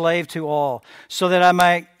myself a slave to all, so that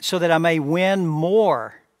I may win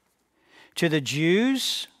more. To the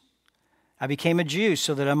Jews, I became a Jew,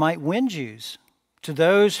 so that I might win Jews. To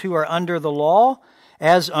those who are under the law,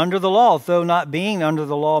 as under the law, though not being under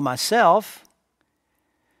the law myself,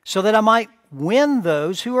 so that I might win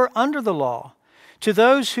those who are under the law. To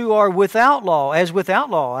those who are without law, as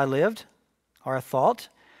without law I lived, or I thought,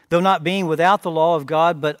 though not being without the law of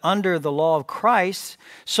God, but under the law of Christ,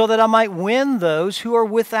 so that I might win those who are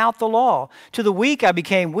without the law. To the weak I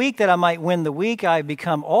became weak, that I might win the weak. I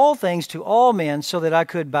become all things to all men, so that I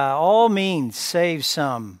could by all means save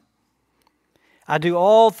some. I do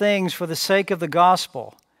all things for the sake of the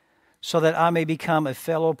gospel, so that I may become a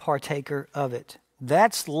fellow partaker of it."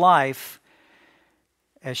 That's life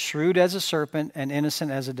as shrewd as a serpent and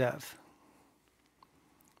innocent as a dove.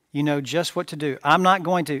 You know just what to do. I'm not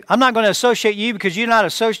going to associate you because you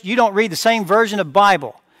don't read the same version of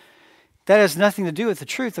Bible. That has nothing to do with the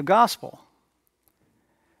truth of the gospel.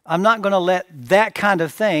 I'm not going to let that kind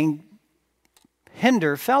of thing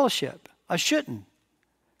hinder fellowship. I shouldn't.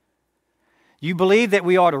 You believe that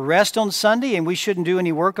we ought to rest on Sunday and we shouldn't do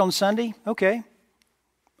any work on Sunday? Okay,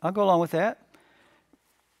 I'll go along with that.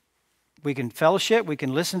 We can fellowship, we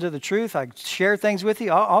can listen to the truth, I share things with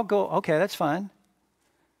you, I'll go, okay, that's fine.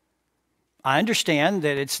 I understand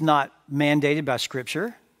that it's not mandated by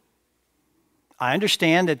Scripture. I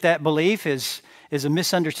understand that that belief is a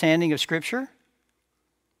misunderstanding of Scripture.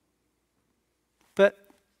 But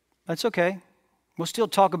that's okay. We'll still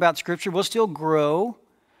talk about Scripture. We'll still grow.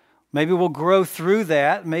 Maybe we'll grow through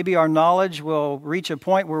that. Maybe our knowledge will reach a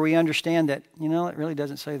point where we understand that, it really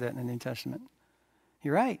doesn't say that in the New Testament.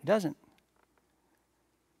 You're right, it doesn't.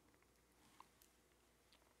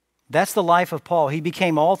 That's the life of Paul. He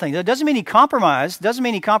became all things. That doesn't mean he compromised. Doesn't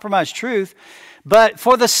mean he compromised truth. But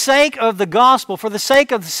for the sake of the gospel, for the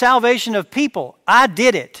sake of the salvation of people, I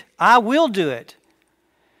did it. I will do it.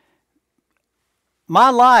 My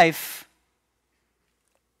life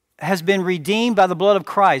has been redeemed by the blood of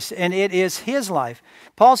Christ, and it is His life.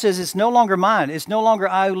 Paul says it's no longer mine. It's no longer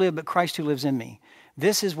I who live, but Christ who lives in me.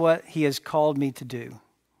 This is what He has called me to do.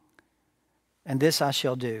 And this I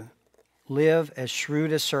shall do. Live as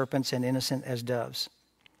shrewd as serpents and innocent as doves.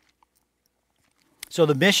 So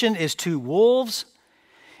the mission is to wolves,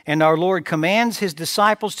 and our Lord commands His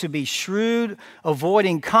disciples to be shrewd,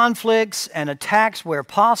 avoiding conflicts and attacks where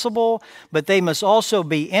possible, but they must also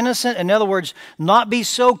be innocent. In other words, not be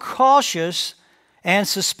so cautious and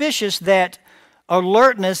suspicious that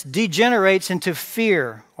alertness degenerates into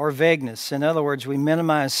fear or vagueness. In other words, we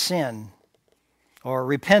minimize sin. Or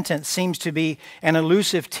repentance seems to be an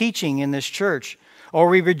elusive teaching in this church. Or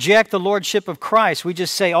we reject the lordship of Christ. We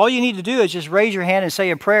just say, all you need to do is just raise your hand and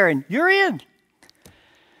say a prayer and you're in.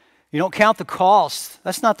 You don't count the cost.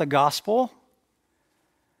 That's not the gospel.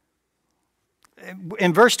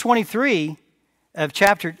 In verse 23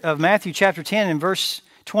 of Matthew chapter 10 and verse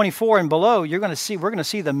 24 and below, we're going to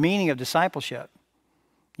see the meaning of discipleship.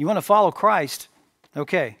 You want to follow Christ?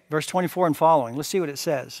 Okay, verse 24 and following. Let's see what it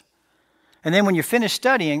says. And then when you're finished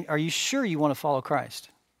studying, are you sure you want to follow Christ?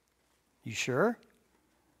 You sure?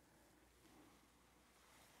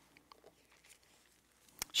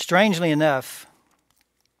 Strangely enough,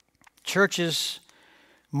 churches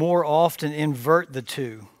more often invert the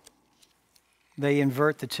two. They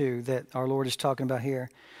invert the two that our Lord is talking about here,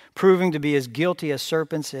 proving to be as guilty as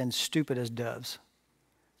serpents and stupid as doves.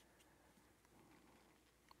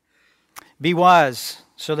 Be wise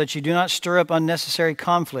so that you do not stir up unnecessary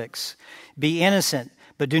conflicts. Be innocent,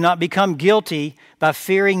 but do not become guilty by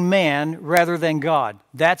fearing man rather than God.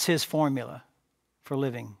 That's His formula for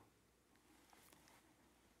living.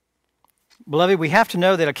 Beloved, we have to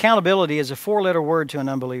know that accountability is a four-letter word to an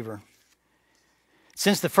unbeliever.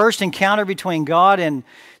 Since the first encounter between God and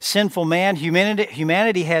sinful man,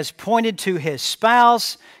 humanity has pointed to his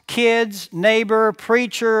spouse, kids, neighbor,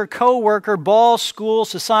 preacher, co-worker, boss, school,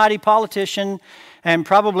 society, politician, and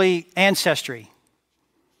probably ancestry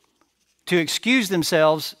to excuse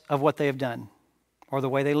themselves of what they have done or the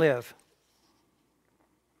way they live.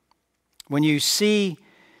 When you see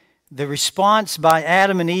the response by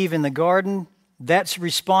Adam and Eve in the garden, that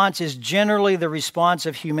response is generally the response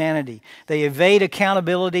of humanity. They evade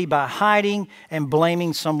accountability by hiding and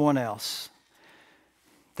blaming someone else.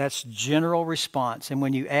 That's general response. And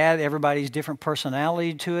when you add everybody's different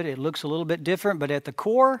personality to it, it looks a little bit different. But at the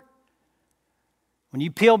core, when you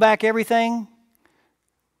peel back everything,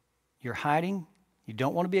 you're hiding. You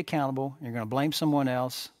don't want to be accountable. You're going to blame someone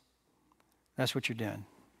else. That's what you're doing.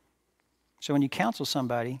 So when you counsel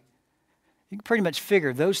somebody, you can pretty much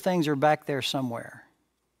figure those things are back there somewhere.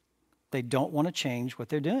 They don't want to change what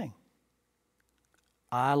they're doing.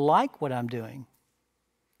 I like what I'm doing.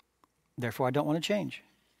 Therefore, I don't want to change.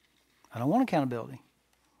 I don't want accountability.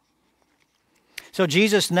 So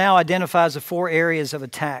Jesus now identifies the four areas of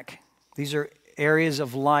attack. These are areas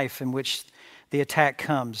of life in which the attack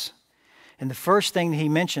comes. And the first thing he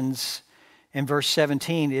mentions in verse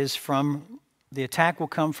 17 is the attack will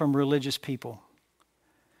come from religious people.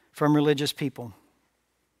 From religious people.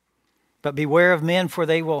 But beware of men, for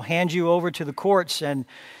they will hand you over to the courts and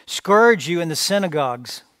scourge you in the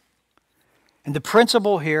synagogues. And the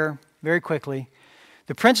principle here, very quickly,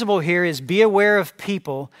 the principle here is be aware of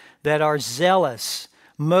people that are zealous,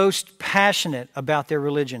 most passionate about their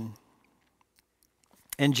religion.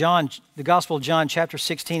 In John, the Gospel of John, chapter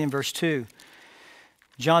 16 and verse 2.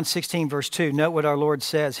 John 16, verse 2. Note what our Lord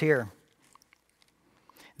says here.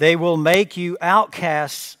 They will make you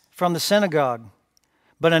outcasts from the synagogue,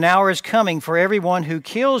 but an hour is coming for everyone who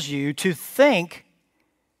kills you to think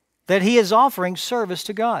that he is offering service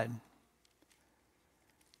to God.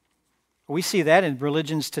 We see that in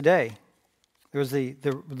religions today. There was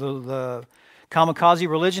the kamikaze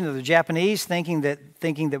religion of the Japanese, thinking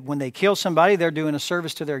that when they kill somebody, they're doing a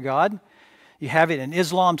service to their God. You have it in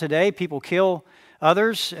Islam today. People kill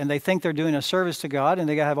others, and they think they're doing a service to God, and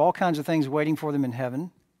they have all kinds of things waiting for them in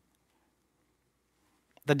heaven.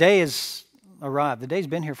 The day has arrived. The day's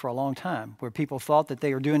been here for a long time, where people thought that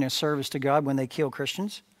they were doing a service to God when they kill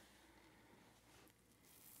Christians.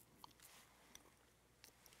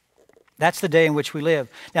 That's the day in which we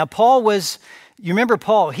live. Now, you remember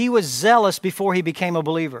Paul, he was zealous before he became a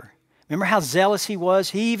believer. Remember how zealous he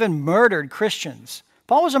was? He even murdered Christians.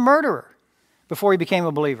 Paul was a murderer before he became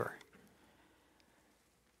a believer.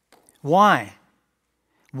 Why?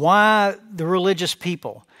 Why the religious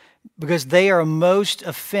people? Because they are most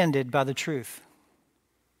offended by the truth.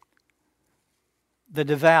 The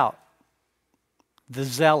devout, the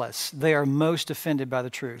zealous, they are most offended by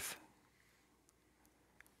the truth.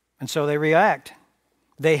 And so they react.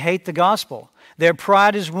 They hate the gospel. Their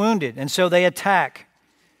pride is wounded, and so they attack.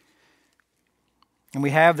 And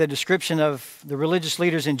we have the description of the religious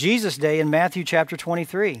leaders in Jesus' day in Matthew chapter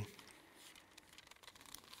 23.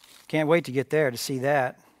 Can't wait to get there to see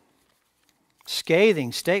that.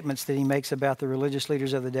 Scathing statements that he makes about the religious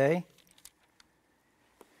leaders of the day.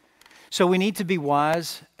 So we need to be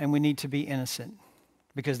wise and we need to be innocent,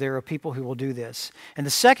 because there are people who will do this. And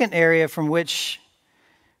the second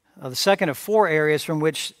of four areas from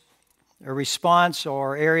which a response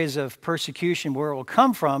or areas of persecution where it will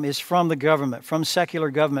come from is from the government, from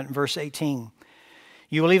secular government in verse 18.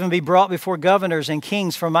 You will even be brought before governors and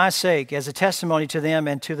kings for my sake as a testimony to them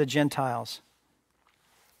and to the Gentiles.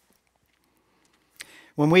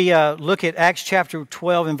 When we look at Acts chapter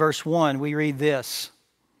 12 and verse 1, we read this.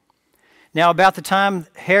 Now about the time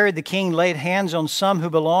Herod the king laid hands on some who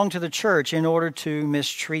belonged to the church in order to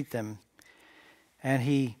mistreat them. And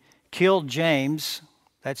he killed James.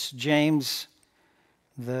 That's James,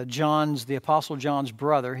 the Apostle John's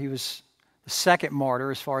brother. He was the second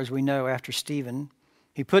martyr, as far as we know, after Stephen.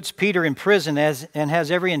 He puts Peter in prison and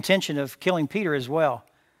has every intention of killing Peter as well.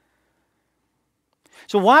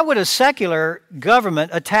 So why would a secular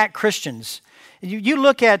government attack Christians? You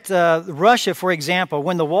look at Russia, for example.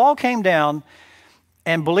 When the wall came down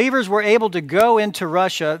and believers were able to go into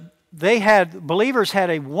Russia, believers had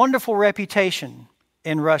a wonderful reputation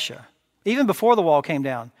in Russia, even before the wall came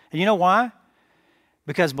down. And you know why?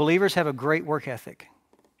 Because believers have a great work ethic.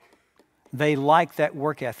 They like that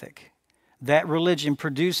work ethic. That religion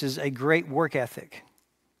produces a great work ethic,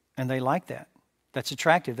 and they like that. That's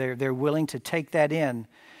attractive. They're willing to take that in,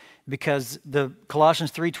 because the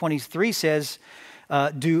Colossians 3:23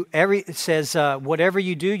 says, whatever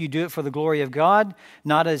you do it for the glory of God,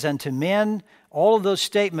 not as unto men. All of those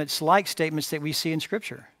statements, like statements that we see in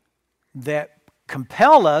Scripture, that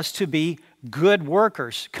compel us to be good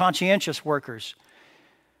workers, conscientious workers.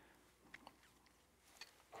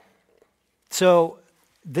 So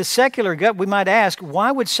the secular government, we might ask,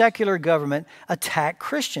 why would secular government attack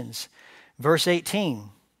Christians? Verse 18,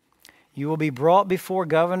 you will be brought before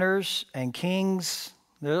governors and kings.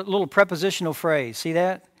 The little prepositional phrase, see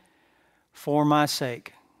that? For my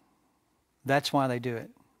sake. That's why they do it.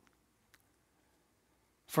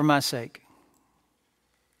 For my sake.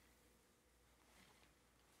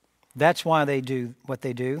 That's why they do what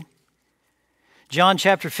they do. John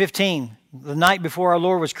chapter 15, the night before our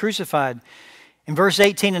Lord was crucified, in verse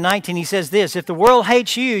 18 and 19, he says this, if the world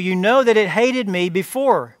hates you, you know that it hated me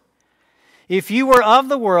before. If you were of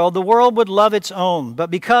the world would love its own. But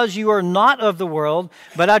because you are not of the world,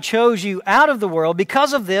 but I chose you out of the world,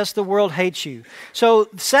 because of this, the world hates you. So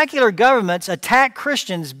secular governments attack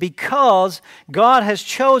Christians because God has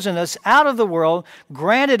chosen us out of the world,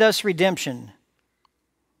 granted us redemption.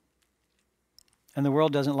 And the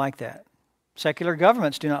world doesn't like that. Secular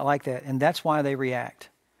governments do not like that, and that's why they react.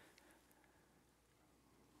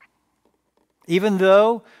 Even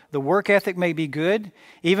though the work ethic may be good,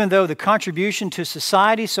 even though the contribution to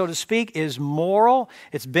society, so to speak, is moral,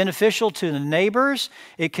 it's beneficial to the neighbors,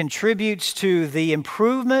 it contributes to the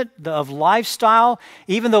improvement of lifestyle,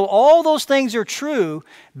 even though all those things are true,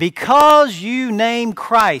 because you name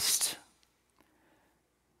Christ,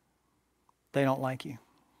 they don't like you.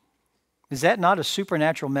 Is that not a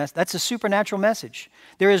supernatural message? That's a supernatural message.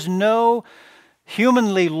 There is no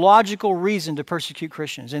humanly logical reason to persecute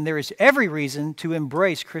Christians, and there is every reason to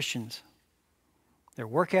embrace Christians. Their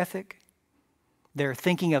work ethic, their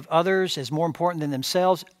thinking of others as more important than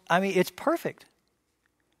themselves. I mean, it's perfect.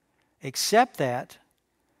 Except that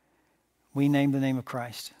we name the name of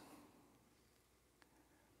Christ.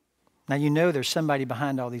 Now you know there's somebody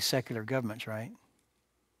behind all these secular governments, right?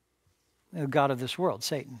 The god of this world,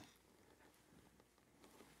 Satan.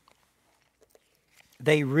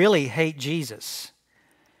 They really hate Jesus,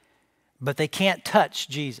 but they can't touch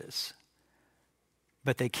Jesus.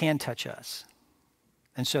 But they can touch us.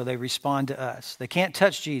 And so they respond to us. They can't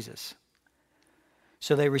touch Jesus,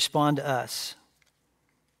 so they respond to us.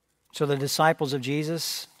 So the disciples of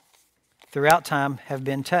Jesus throughout time have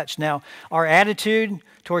been touched. Now, our attitude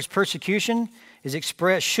towards persecution is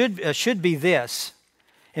expressed, should be this.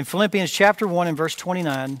 In Philippians chapter 1 and verse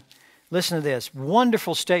 29, listen to this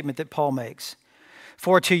wonderful statement that Paul makes.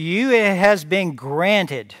 For to you it has been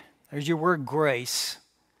granted, there's your word grace,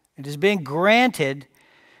 it has been granted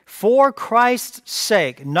for Christ's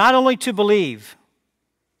sake, not only to believe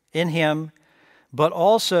in him, but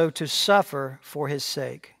also to suffer for his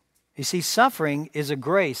sake. You see, suffering is a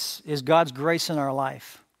grace, is God's grace in our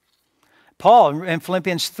life. Paul in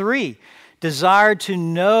Philippians 3 desired to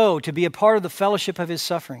know, to be a part of the fellowship of his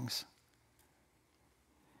sufferings.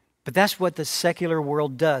 But that's what the secular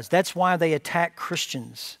world does. That's why they attack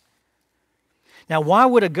Christians. Now, why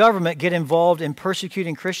would a government get involved in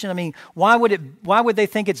persecuting Christians? I mean, why would they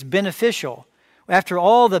think it's beneficial after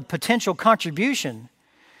all the potential contribution?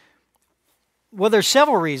 Well, there's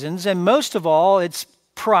several reasons, and most of all, it's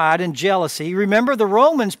pride and jealousy. Remember, the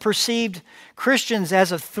Romans perceived Christians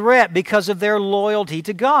as a threat because of their loyalty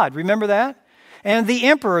to God. Remember that? And the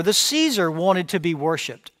emperor, the Caesar, wanted to be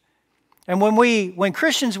worshipped. And when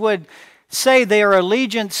Christians would say their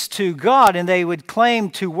allegiance to God and they would claim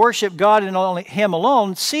to worship God and only him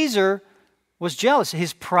alone, Caesar was jealous.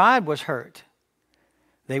 His pride was hurt.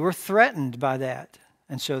 They were threatened by that.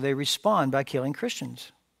 And so they respond by killing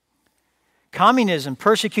Christians. Communism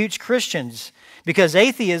persecutes Christians because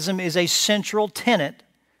atheism is a central tenet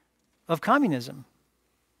of communism.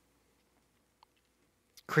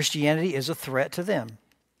 Christianity is a threat to them.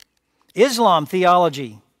 Islam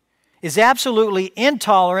theology is absolutely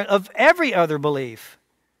intolerant of every other belief.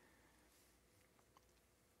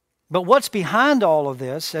 But what's behind all of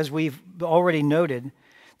this, as we've already noted,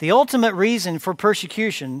 the ultimate reason for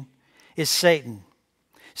persecution is Satan.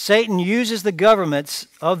 Satan uses the governments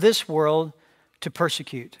of this world to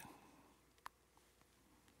persecute.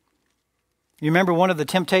 You remember one of the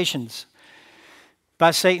temptations by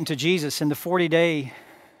Satan to Jesus in the 40-day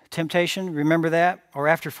temptation? Remember that? Or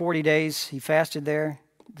after 40 days, he fasted there.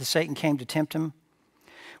 Satan came to tempt him.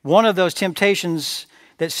 One of those temptations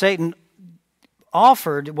that Satan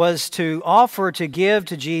offered was to offer to give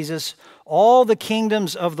to Jesus all the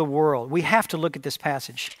kingdoms of the world. We have to look at this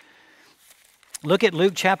passage. Look at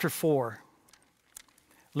Luke chapter 4.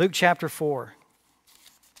 Luke chapter 4.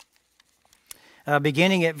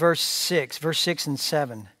 Beginning at verse 6 and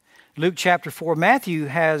 7. Luke chapter 4. Matthew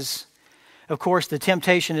has, of course, the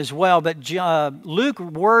temptation as well, but Luke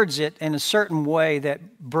words it in a certain way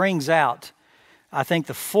that brings out, I think,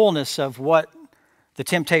 the fullness of what the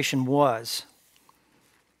temptation was.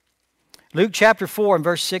 Luke chapter 4 and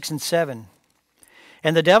verse 6 and 7.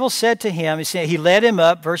 And the devil said to him, he led him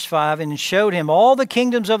up, verse 5, and showed him all the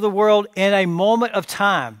kingdoms of the world in a moment of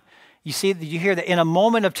time. You see, you hear that, in a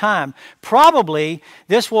moment of time. Probably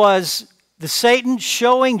this was the Satan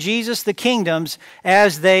showing Jesus the kingdoms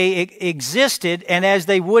as they existed and as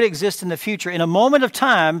they would exist in the future. In a moment of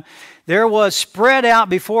time, there was spread out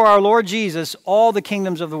before our Lord Jesus all the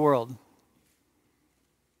kingdoms of the world.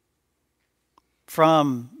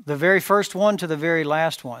 From the very first one to the very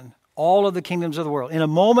last one. All of the kingdoms of the world. In a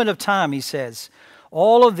moment of time, he says,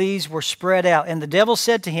 all of these were spread out. And the devil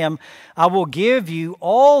said to him, I will give you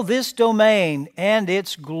all this domain and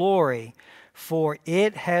its glory, for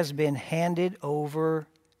it has been handed over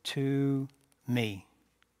to me.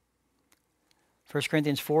 1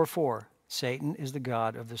 Corinthians 4:4, Satan is the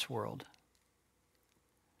god of this world.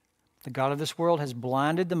 The god of this world has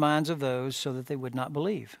blinded the minds of those so that they would not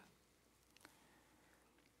believe.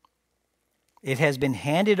 It has been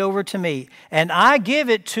handed over to me, and I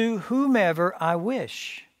give it to whomever I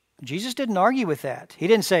wish. Jesus didn't argue with that. He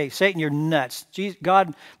didn't say, Satan, you're nuts.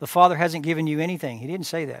 God, the Father, hasn't given you anything. He didn't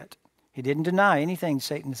say that. He didn't deny anything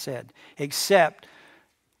Satan said, except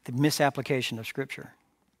the misapplication of Scripture.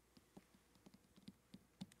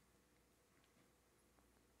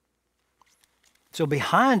 So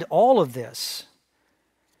behind all of this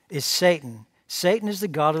is Satan. Satan is the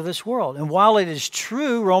god of this world. And while it is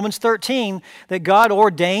true, Romans 13, that God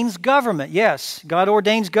ordains government. Yes, God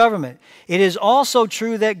ordains government. It is also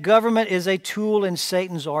true that government is a tool in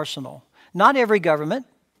Satan's arsenal. Not every government,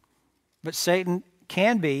 but Satan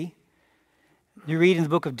can be. You read in the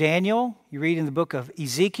book of Daniel, you read in the book of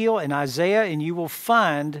Ezekiel and Isaiah, and you will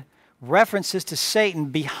find references to Satan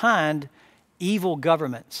behind evil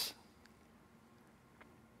governments.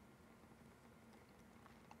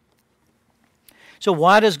 So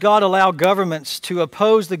why does God allow governments to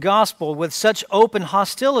oppose the gospel with such open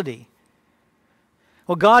hostility?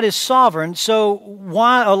 Well, God is sovereign, so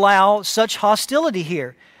why allow such hostility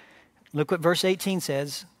here? Look what verse 18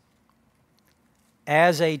 says.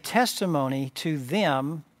 As a testimony to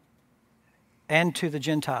them and to the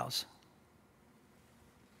Gentiles.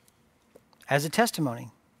 As a testimony.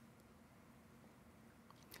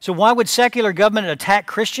 So why would secular government attack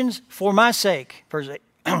Christians? For my sake.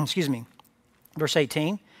 Excuse me. Verse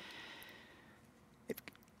 18.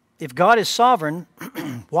 If God is sovereign,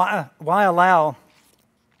 why allow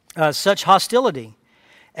such hostility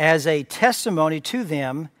as a testimony to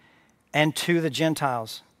them and to the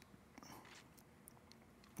Gentiles?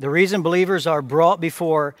 The reason believers are brought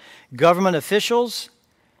before government officials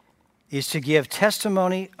is to give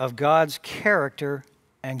testimony of God's character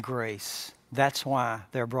and grace. That's why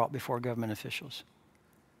they're brought before government officials.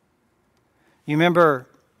 You remember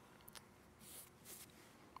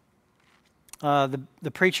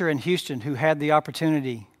the preacher in Houston who had the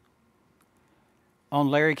opportunity on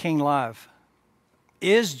Larry King Live.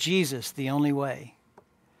 Is Jesus the only way?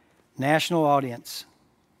 National audience.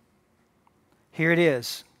 Here it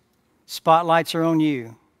is. Spotlights are on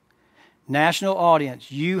you. National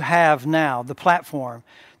audience, you have now the platform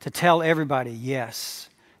to tell everybody, yes,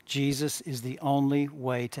 Jesus is the only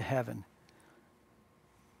way to heaven.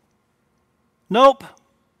 Nope,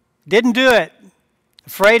 didn't do it.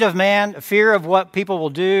 Afraid of man, fear of what people will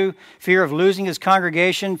do, fear of losing his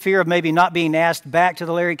congregation, fear of maybe not being asked back to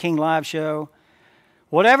the Larry King Live show.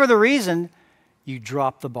 Whatever the reason, you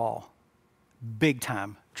drop the ball. Big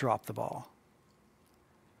time drop the ball.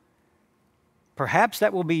 Perhaps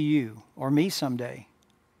that will be you or me someday.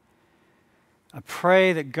 I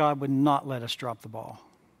pray that God would not let us drop the ball.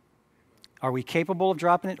 Are we capable of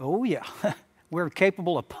dropping it? Oh, yeah. We're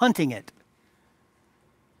capable of punting it.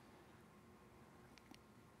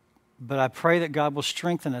 But I pray that God will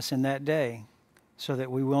strengthen us in that day so that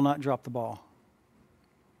we will not drop the ball.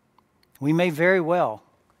 We may very well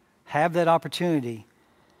have that opportunity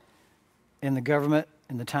in the government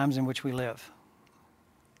in the times in which we live.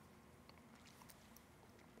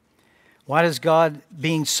 Why does God,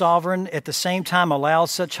 being sovereign, at the same time allow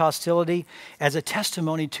such hostility? As a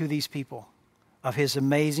testimony to these people of His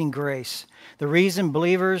amazing grace. The reason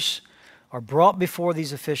believers are brought before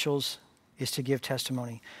these officials is to give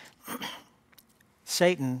testimony.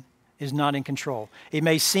 Satan is not in control. It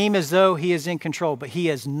may seem as though he is in control, but he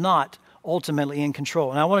is not ultimately in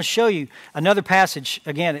control. And I want to show you another passage.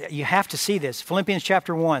 Again, you have to see this. Philippians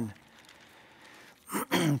chapter 1.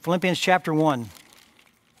 Philippians chapter 1.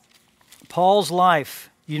 Paul's life,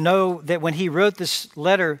 you know that when he wrote this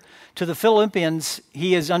letter to the Philippians,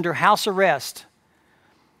 he is under house arrest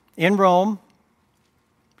in Rome,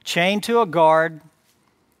 chained to a guard,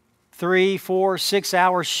 3, 4,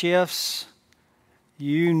 6-hour shifts.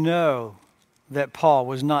 You know that Paul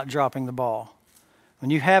was not dropping the ball.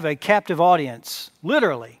 When you have a captive audience,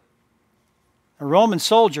 literally, a Roman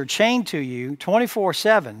soldier chained to you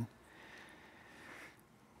 24/7,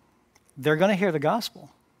 they're going to hear the gospel.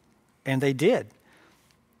 And they did.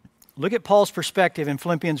 Look at Paul's perspective in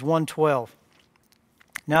Philippians 1:12.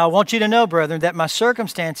 Now I want you to know, brethren, that my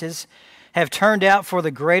circumstances have turned out for the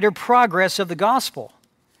greater progress of the gospel,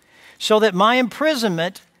 so that my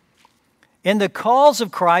imprisonment in the cause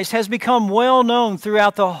of Christ has become well known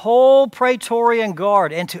throughout the whole Praetorian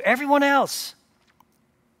Guard and to everyone else.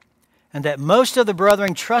 And that most of the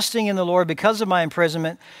brethren trusting in the Lord because of my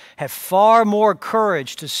imprisonment have far more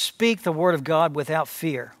courage to speak the word of God without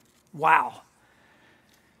fear. Wow.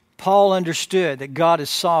 Paul understood that God is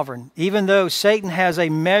sovereign. Even though Satan has a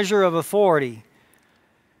measure of authority,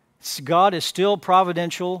 God is still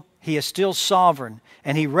providential. He is still sovereign.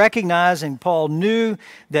 And he recognized, and Paul knew,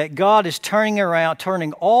 that God is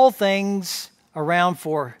turning all things around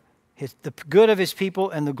for the good of His people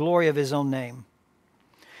and the glory of His own name.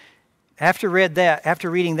 After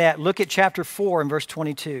reading that, look at chapter 4 and verse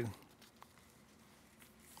 22.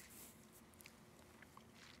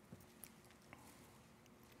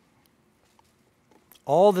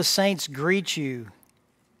 All the saints greet you,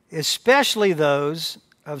 especially those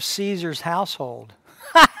of Caesar's household.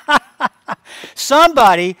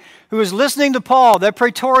 Somebody who was listening to Paul, their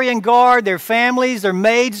Praetorian Guard, their families, their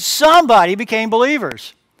maids, somebody became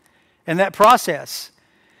believers in that process.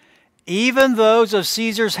 Even those of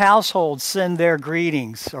Caesar's household send their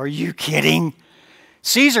greetings. Are you kidding?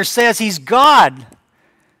 Caesar says he's God.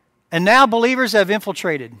 And now believers have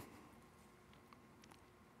infiltrated.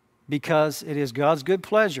 Because it is God's good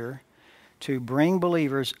pleasure to bring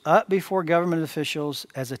believers up before government officials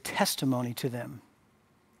as a testimony to them.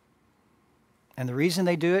 And the reason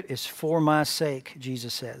they do it is for my sake,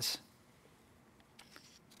 Jesus says.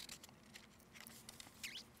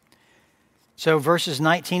 So verses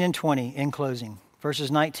 19 and 20 in closing.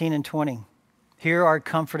 Verses 19 and 20. Here are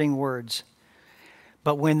comforting words.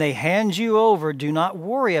 But when they hand you over, do not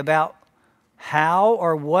worry about how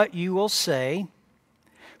or what you will say,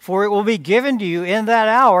 for it will be given to you in that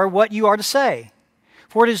hour what you are to say.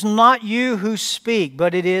 For it is not you who speak,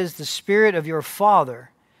 but it is the Spirit of your Father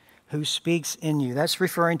who speaks in you. That's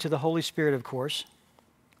referring to the Holy Spirit, of course,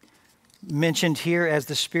 mentioned here as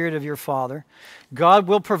the Spirit of your Father. God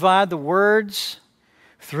will provide the words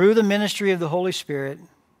through the ministry of the Holy Spirit.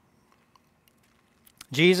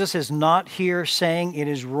 Jesus is not here saying it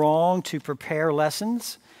is wrong to prepare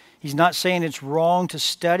lessons. He's not saying it's wrong to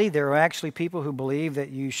study. There are actually people who believe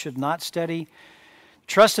that you should not study.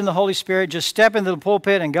 Trust in the Holy Spirit. Just step into the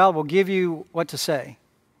pulpit and God will give you what to say.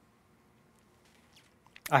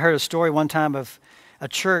 I heard a story one time of a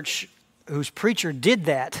church whose preacher did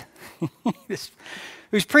that.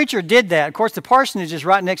 Whose preacher did that. Of course, the parsonage is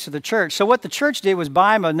right next to the church. So what the church did was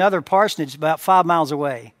buy him another parsonage about 5 miles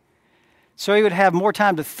away. So he would have more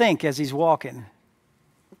time to think as he's walking.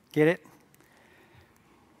 Get it?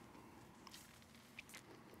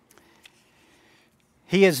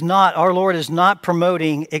 Our Lord is not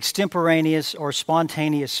promoting extemporaneous or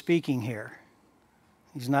spontaneous speaking here.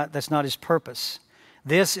 That's not his purpose.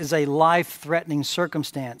 This is a life-threatening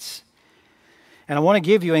circumstance. And I want to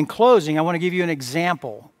give you, in closing, I want to give you an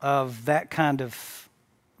example of that kind of,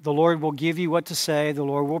 the Lord will give you what to say, the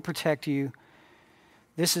Lord will protect you.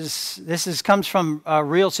 This comes from a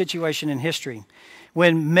real situation in history.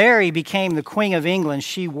 When Mary became the Queen of England,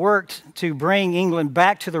 she worked to bring England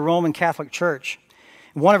back to the Roman Catholic Church.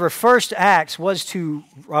 One of her first acts was to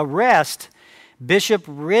arrest Bishop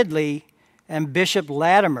Ridley and Bishop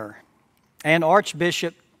Latimer and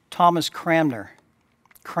Archbishop Thomas Cranmer.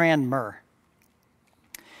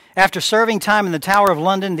 After serving time in the Tower of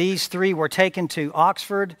London, these three were taken to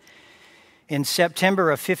Oxford in September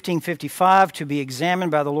of 1555 to be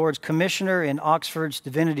examined by the Lord's Commissioner in Oxford's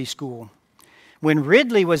Divinity School. When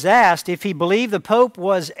Ridley was asked if he believed the Pope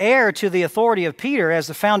was heir to the authority of Peter as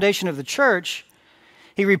the foundation of the church,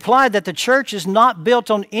 he replied that the church is not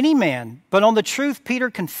built on any man, but on the truth Peter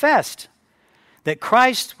confessed, that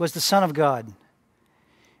Christ was the Son of God.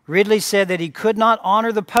 Ridley said that he could not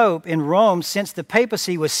honor the Pope in Rome since the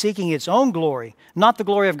papacy was seeking its own glory, not the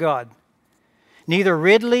glory of God. Neither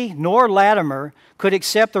Ridley nor Latimer could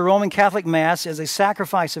accept the Roman Catholic Mass as a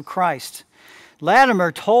sacrifice of Christ.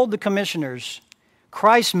 Latimer told the commissioners,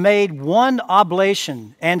 Christ made one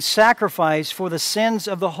oblation and sacrifice for the sins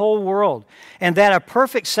of the whole world, and that a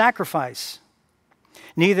perfect sacrifice.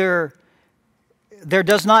 Neither there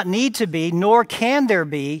does not need to be, nor can there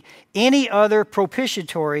be, any other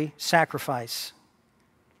propitiatory sacrifice.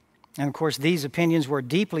 And of course, these opinions were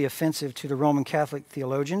deeply offensive to the Roman Catholic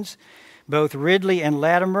theologians. Both Ridley and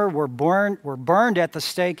Latimer were burned at the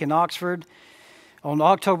stake in Oxford on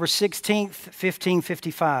October 16th,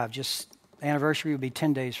 1555. Just anniversary would be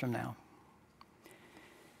 10 days from now.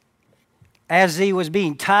 As he was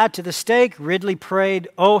being tied to the stake, Ridley prayed,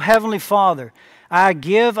 O Heavenly Father, I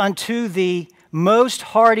give unto thee most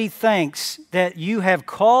hearty thanks that you have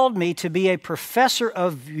called me to be a professor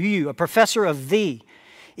of you, a professor of thee,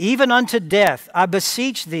 even unto death. I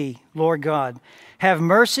beseech thee, Lord God, have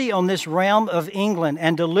mercy on this realm of England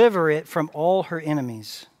and deliver it from all her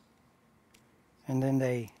enemies. And then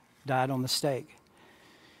they died on the stake.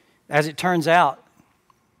 As it turns out,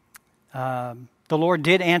 the Lord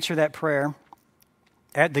did answer that prayer.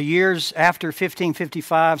 At the years after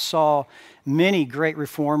 1555 saw many great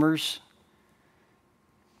reformers.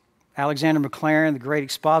 Alexander Maclaren, the great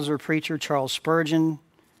expositor preacher, Charles Spurgeon,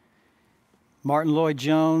 Martin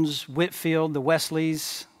Lloyd-Jones, Whitefield, the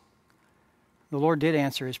Wesleys. The Lord did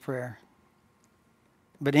answer his prayer.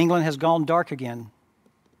 But England has gone dark again.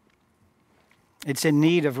 It's in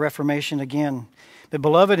need of reformation again. But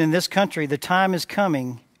beloved, in this country, the time is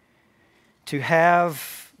coming to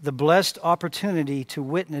have the blessed opportunity to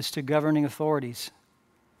witness to governing authorities.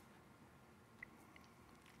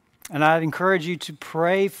 And I'd encourage you to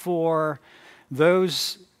pray for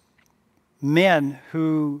those men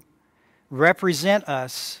who represent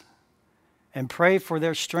us and pray for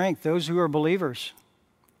their strength, those who are believers.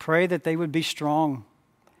 Pray that they would be strong.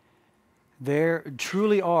 They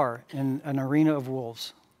truly are in an arena of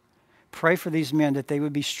wolves. Pray for these men that they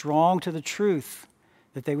would be strong to the truth,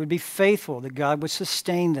 that they would be faithful, that God would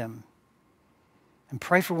sustain them. And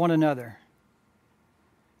pray for one another.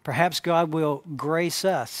 Perhaps God will grace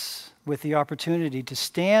us with the opportunity to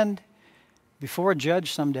stand before a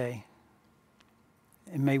judge someday.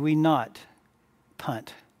 And may we not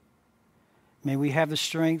punt. May we have the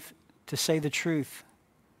strength to say the truth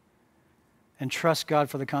and trust God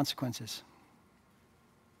for the consequences.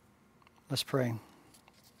 Let's pray.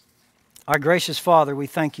 Our gracious Father, we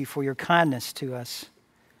thank you for your kindness to us.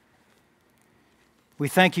 We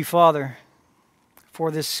thank you, Father,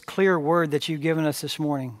 for this clear word that you've given us this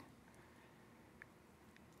morning.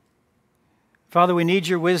 Father, we need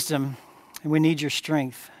your wisdom and we need your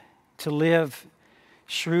strength to live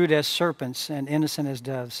shrewd as serpents and innocent as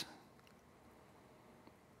doves.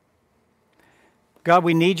 God,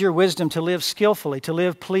 we need your wisdom to live skillfully, to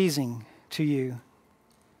live pleasing to you.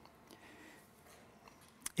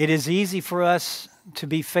 It is easy for us to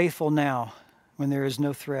be faithful now when there is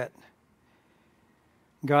no threat.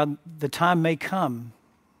 God, the time may come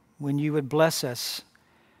when you would bless us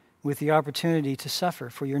with the opportunity to suffer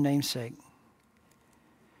for your name's sake.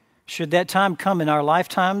 Should that time come in our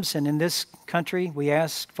lifetimes and in this country, we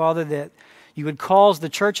ask, Father, that you would cause the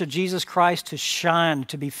Church of Jesus Christ to shine,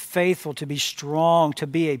 to be faithful, to be strong, to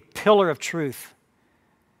be a pillar of truth.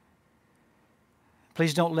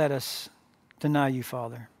 Please don't let us deny you,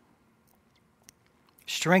 Father.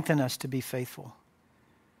 Strengthen us to be faithful.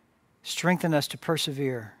 Strengthen us to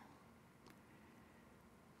persevere.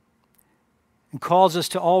 And cause us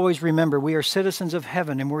to always remember we are citizens of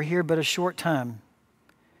heaven and we're here but a short time.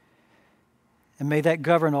 And may that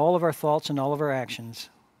govern all of our thoughts and all of our actions.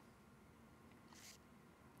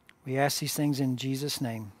 We ask these things in Jesus'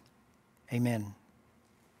 name. Amen.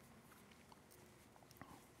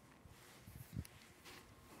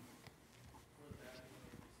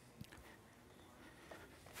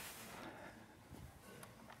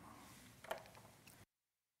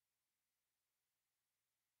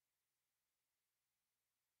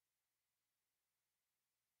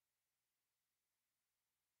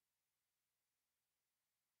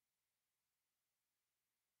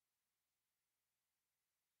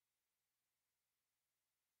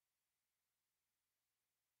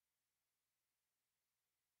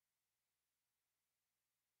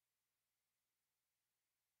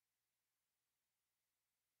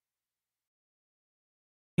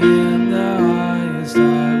 In the highest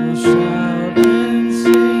I will shout and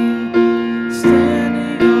sing,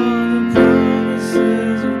 standing on the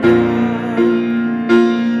promises of God.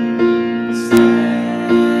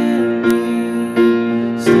 Standing,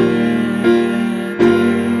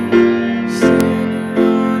 standing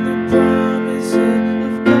on the promises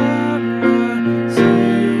of God, my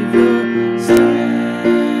Savior. Standing,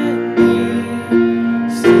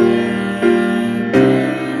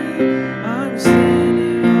 I'm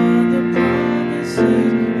standing on the promises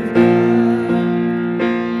of God.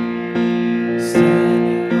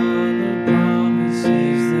 Standing on the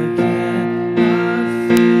promises that cannot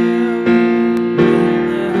fail. When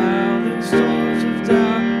the howling storms of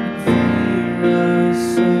doubt and fear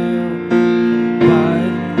assail, by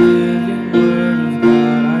the living word of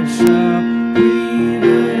God I shall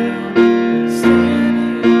prevail.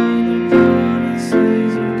 Standing on the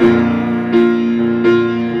promises of God.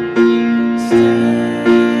 Standing,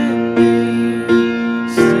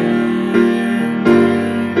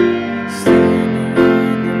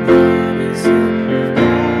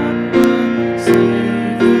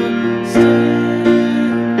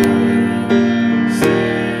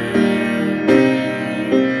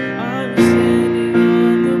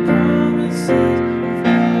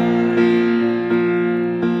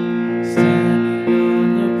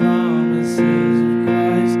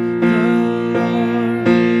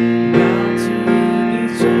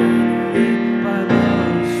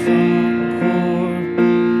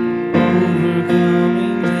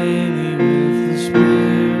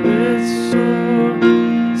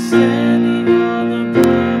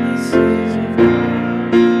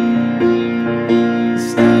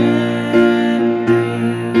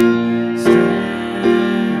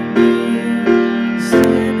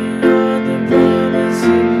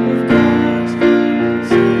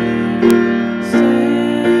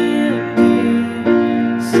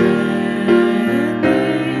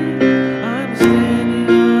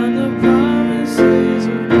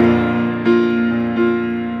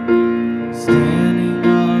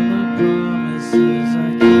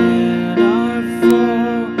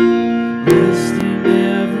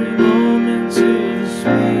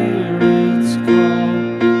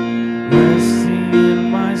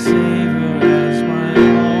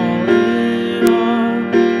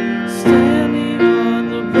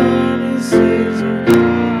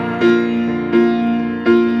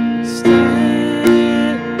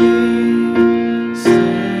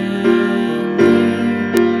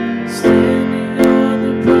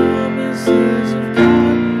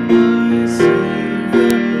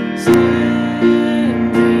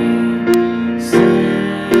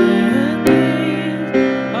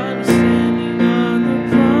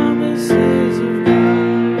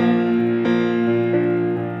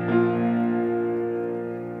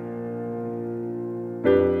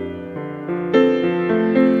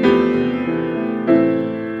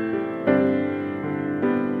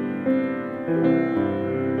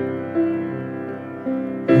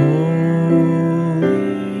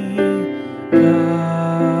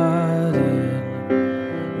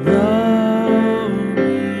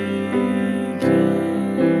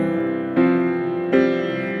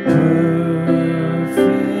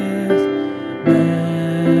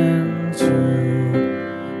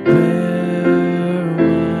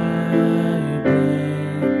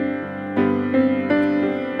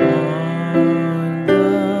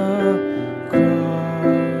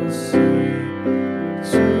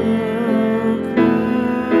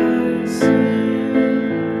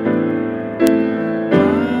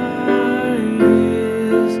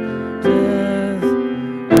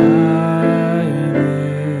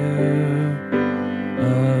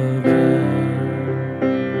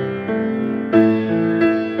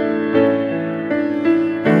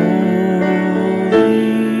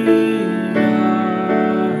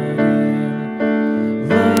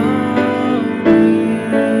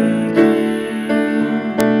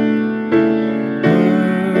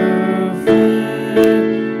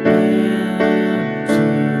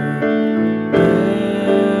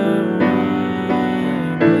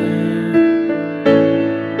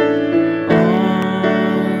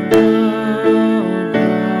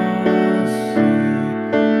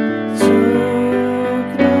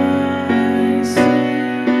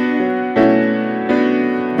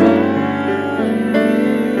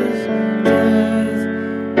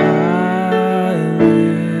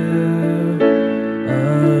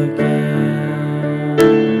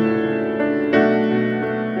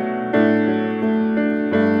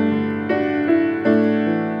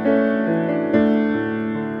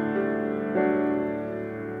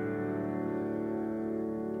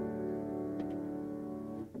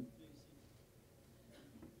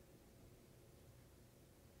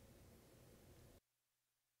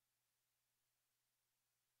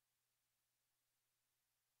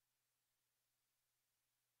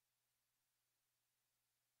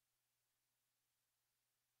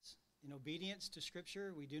 in obedience to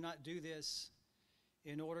Scripture. We do not do this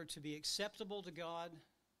in order to be acceptable to God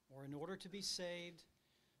or in order to be saved.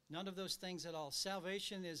 None of those things at all.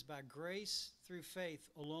 Salvation is by grace through faith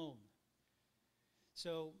alone.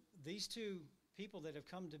 So these two people that have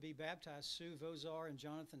come to be baptized, Sue Vozar and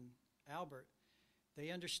Jonathan Albert, they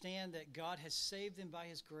understand that God has saved them by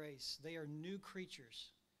His grace. They are new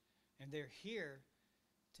creatures, and they're here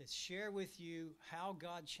to share with you how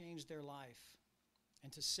God changed their life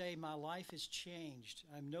and to say, my life is changed.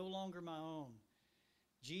 I'm no longer my own.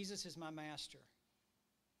 Jesus is my master.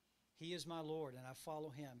 He is my Lord, and I follow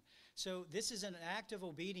Him. So this is an act of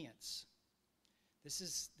obedience. This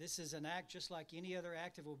is an act just like any other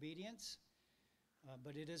act of obedience,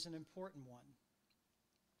 but it is an important one.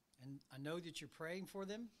 And I know that you're praying for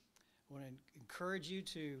them. I want to encourage you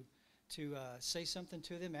to say something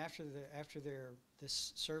to them after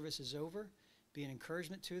this service is over. Be an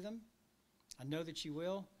encouragement to them. I know that you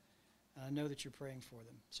will, and I know that you're praying for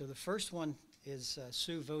them. So the first one is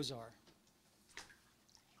Sue Vozar.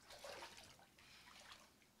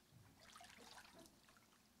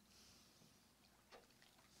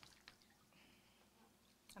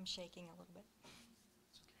 I'm shaking a little bit.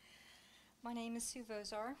 My name is Sue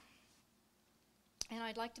Vozar, and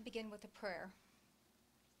I'd like to begin with a prayer.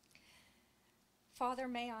 Father,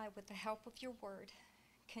 may I, with the help of your word,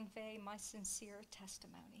 convey my sincere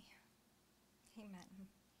testimony. Amen.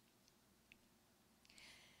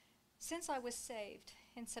 Since I was saved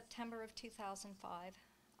in September of 2005,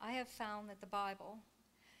 I have found that the Bible,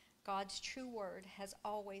 God's true word, has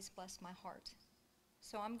always blessed my heart.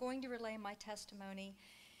 So I'm going to relay my testimony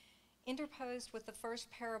interposed with the first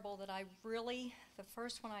parable that the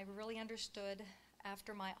first one I really understood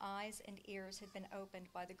after my eyes and ears had been opened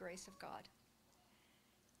by the grace of God.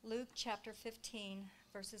 Luke chapter 15,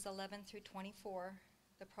 verses 11 through 24,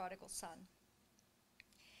 the prodigal son.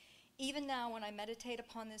 Even now when I meditate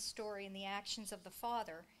upon this story and the actions of the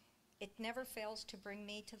Father, it never fails to bring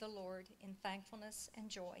me to the Lord in thankfulness and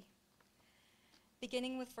joy.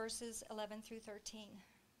 Beginning with verses 11 through 13.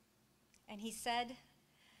 And he said,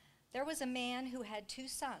 there was a man who had 2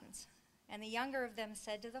 sons, and the younger of them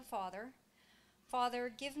said to the father, Father,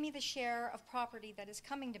 give me the share of property that is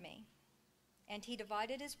coming to me. And he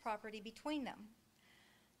divided his property between them.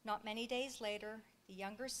 Not many days later, the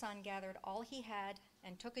younger son gathered all he had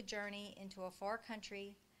and took a journey into a far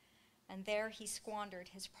country, and there he squandered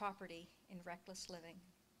his property in reckless living.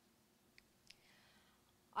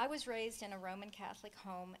 I was raised in a Roman Catholic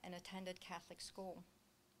home and attended Catholic school.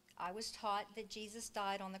 I was taught that Jesus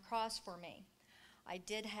died on the cross for me. I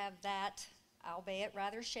did have that, albeit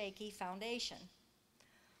rather shaky, foundation.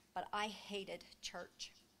 But I hated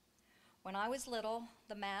church. When I was little,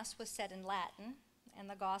 the Mass was said in Latin, and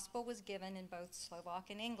the Gospel was given in both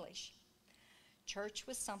Slovak and English. Church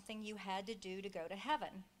was something you had to do to go to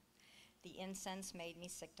heaven. The incense made me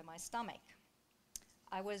sick to my stomach.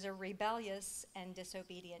 I was a rebellious and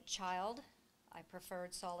disobedient child. I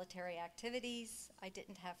preferred solitary activities. I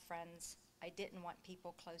didn't have friends. I didn't want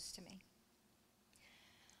people close to me.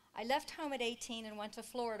 I left home at 18 and went to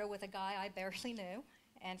Florida with a guy I barely knew,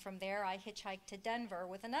 and from there I hitchhiked to Denver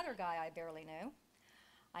with another guy I barely knew.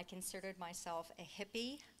 I considered myself a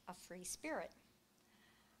hippie, a free spirit,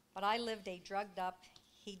 but I lived a drugged-up,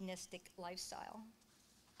 hedonistic lifestyle.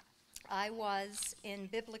 I was, in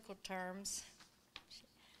biblical terms,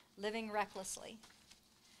 living recklessly.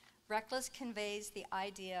 Reckless conveys the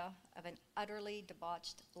idea of an utterly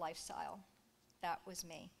debauched lifestyle. That was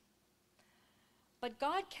me. But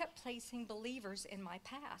God kept placing believers in my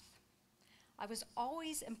path. I was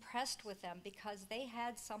always impressed with them because they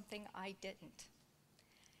had something I didn't.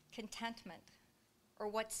 Contentment, or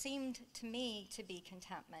what seemed to me to be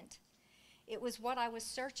contentment. It was what I was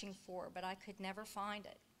searching for, but I could never find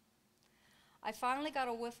it. I finally got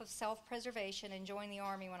a whiff of self-preservation and joined the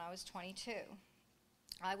Army when I was 22.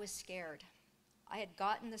 I was scared. I had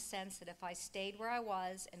gotten the sense that if I stayed where I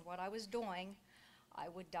was and what I was doing, I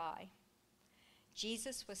would die.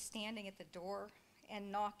 Jesus was standing at the door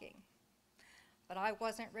and knocking, but I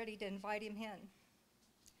wasn't ready to invite him in.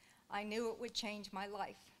 I knew it would change my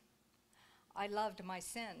life. I loved my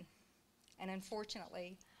sin, and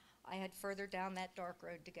unfortunately, I had further down that dark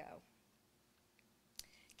road to go.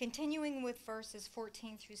 Continuing with verses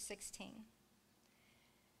 14 through 16.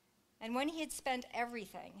 And when he had spent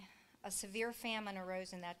everything, a severe famine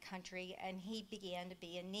arose in that country, and he began to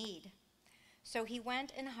be in need. So he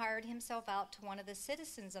went and hired himself out to one of the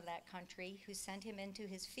citizens of that country, who sent him into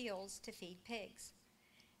his fields to feed pigs.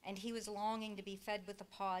 And he was longing to be fed with the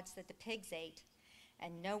pods that the pigs ate,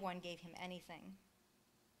 and no one gave him anything.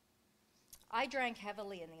 I drank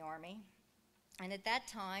heavily in the Army, and at that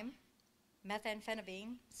time,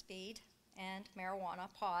 Methamphetamine, speed, and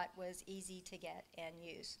marijuana, pot, was easy to get and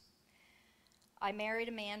use. I married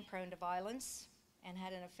a man prone to violence and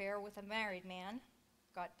had an affair with a married man,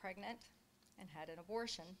 got pregnant, and had an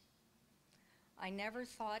abortion. I never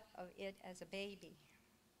thought of it as a baby.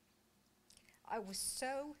 I was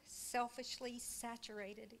so selfishly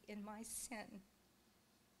saturated in my sin.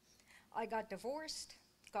 I got divorced,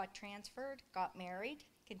 got transferred, got married,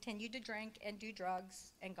 continued to drink and do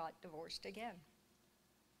drugs, and got divorced again.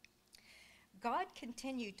 God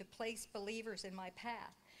continued to place believers in my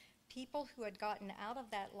path, people who had gotten out of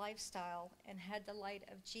that lifestyle and had the light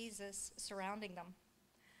of Jesus surrounding them.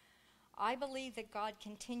 I believe that God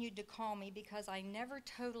continued to call me because I never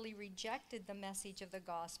totally rejected the message of the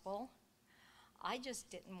gospel. I just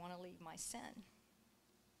didn't want to leave my sin.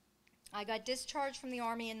 I got discharged from the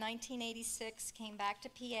Army in 1986, came back to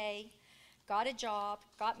PA, got a job,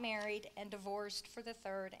 got married, and divorced for the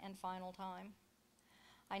third and final time.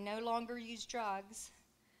 I no longer used drugs.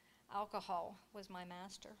 Alcohol was my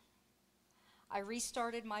master. I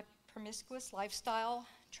restarted my promiscuous lifestyle,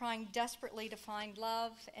 trying desperately to find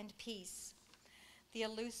love and peace, the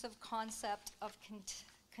elusive concept of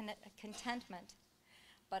contentment.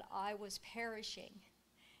 But I was perishing,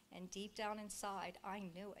 and deep down inside, I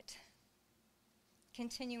knew it.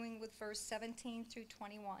 Continuing with verse 17 through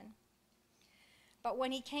 21. But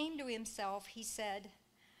when he came to himself, he said,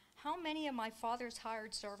 "How many of my father's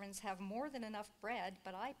hired servants have more than enough bread,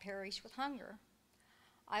 but I perish with hunger?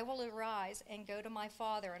 I will arise and go to my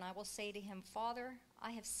father, and I will say to him, 'Father,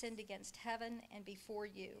 I have sinned against heaven and before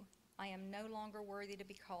you. I am no longer worthy to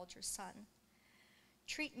be called your son.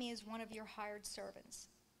 Treat me as one of your hired servants.'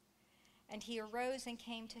 And he arose and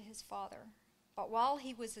came to his father. But while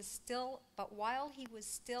he was still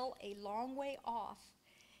a long way off,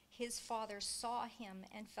 his father saw him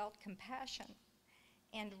and felt compassion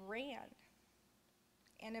and ran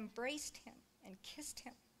and embraced him and kissed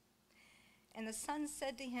him. And the son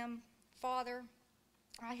said to him, 'Father,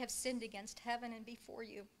 I have sinned against heaven and before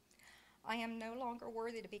you. I am no longer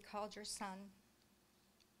worthy to be called your son.'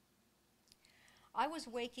 I was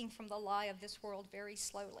waking from the lie of this world very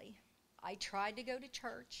slowly. I tried to go to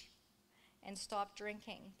church and stop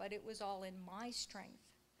drinking, but it was all in my strength.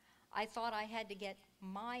 I thought I had to get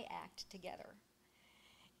my act together.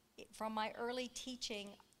 From my early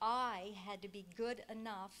teaching, I had to be good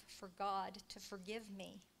enough for God to forgive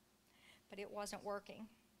me, but it wasn't working.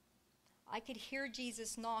 I could hear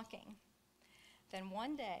Jesus knocking. Then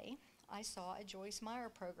one day, I saw a Joyce Meyer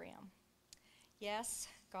program. Yes,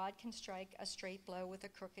 God can strike a straight blow with a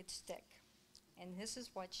crooked stick. And this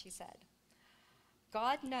is what she said.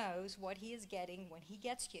 God knows what he is getting when he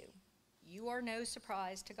gets you. You are no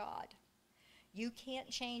surprise to God. You can't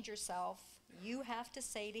change yourself. You have to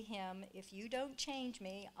say to him, 'If you don't change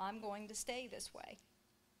me, I'm going to stay this way.'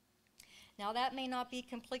 Now that may not be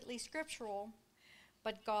completely scriptural,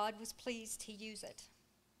 but God was pleased to use it.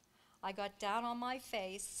 I got down on my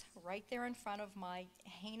face right there in front of my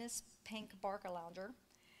heinous pink Barca lounger,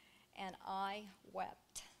 and I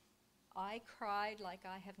wept. I cried like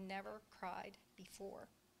I have never cried before.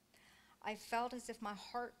 I felt as if my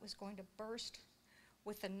heart was going to burst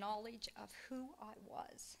with the knowledge of who I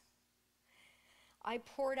was. I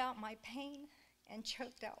poured out my pain and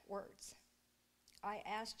choked out words. I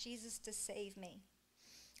asked Jesus to save me.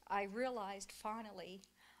 I realized finally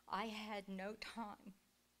I had no time.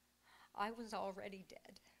 I was already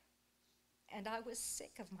dead. And I was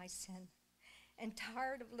sick of my sin and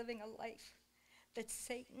tired of living a life that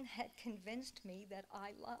Satan had convinced me that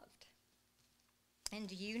I loved. And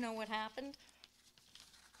do you know what happened?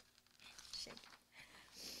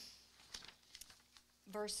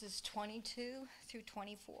 Verses 22 through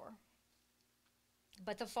 24.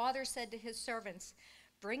 But the father said to his servants,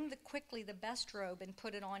 'Bring quickly the best robe and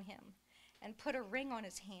put it on him, and put a ring on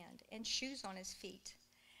his hand and shoes on his feet,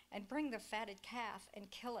 and bring the fatted calf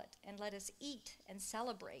and kill it, and let us eat and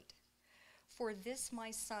celebrate. For this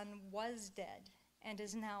my son was dead and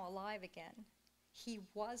is now alive again. He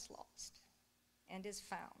was lost and is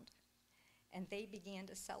found.' And they began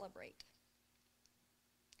to celebrate.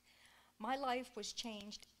 My life was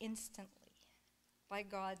changed instantly by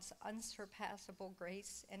God's unsurpassable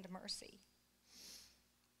grace and mercy.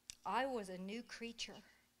 I was a new creature.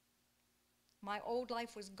 My old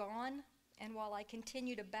life was gone, and while I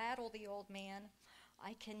continue to battle the old man,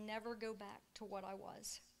 I can never go back to what I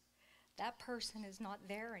was. That person is not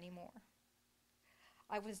there anymore.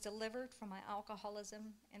 I was delivered from my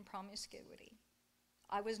alcoholism and promiscuity.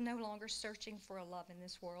 I was no longer searching for a love in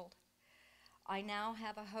this world. I now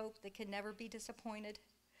have a hope that can never be disappointed,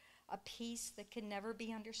 a peace that can never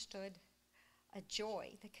be understood, a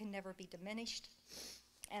joy that can never be diminished,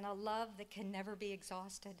 and a love that can never be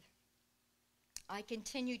exhausted. I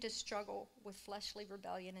continue to struggle with fleshly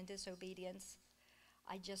rebellion and disobedience.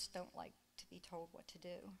 I just don't like to be told what to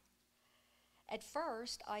do. At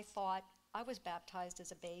first, I thought I was baptized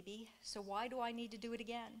as a baby, so why do I need to do it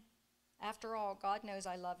again? After all, God knows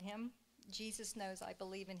I love him. Jesus knows I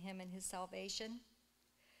believe in him and his salvation.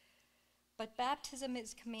 But baptism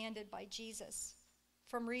is commanded by Jesus.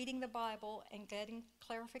 From reading the Bible and getting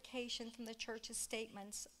clarification from the church's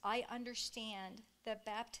statements, I understand that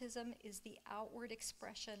baptism is the outward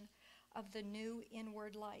expression of the new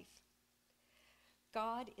inward life.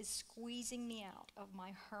 God is squeezing me out of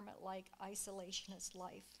my hermit-like isolationist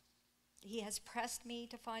life. He has pressed me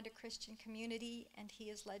to find a Christian community, and he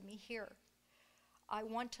has led me here. I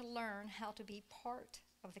want to learn how to be part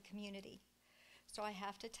of the community. So I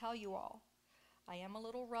have to tell you all, I am a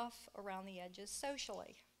little rough around the edges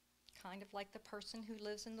socially, kind of like the person who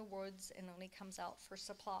lives in the woods and only comes out for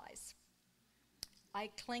supplies. I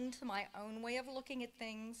cling to my own way of looking at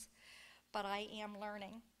things, but I am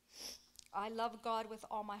learning. I love God with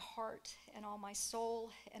all my heart and all my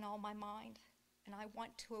soul and all my mind, and I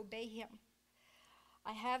want to obey him.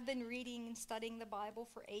 I have been reading and studying the Bible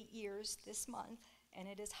for 8 years this month, and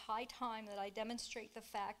it is high time that I demonstrate the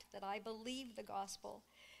fact that I believe the gospel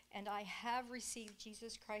and I have received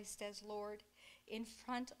Jesus Christ as Lord in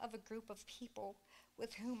front of a group of people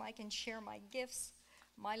with whom I can share my gifts,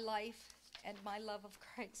 my life, and my love of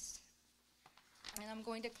Christ. And I'm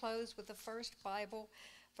going to close with the first Bible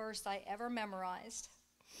verse I ever memorized.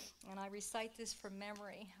 And I recite this from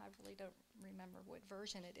memory. I really don't remember what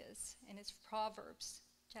version it is. And it's Proverbs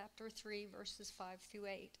chapter 3, verses 5 through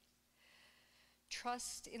 8.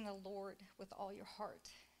 Trust in the Lord with all your heart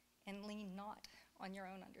and lean not on your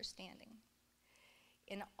own understanding.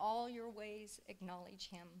 In all your ways acknowledge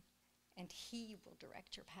him, and he will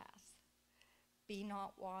direct your path. Be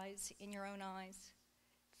not wise in your own eyes.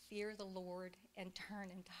 Fear the Lord and turn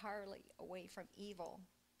entirely away from evil.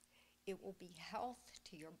 It will be health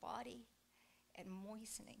to your body and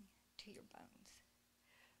moistening to your bones.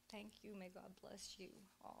 Thank you. May God bless you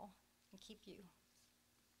all and keep you.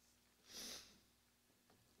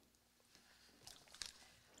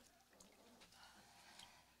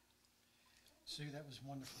 Sue, that was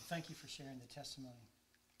wonderful. Thank you for sharing the testimony.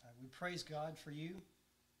 We praise God for you,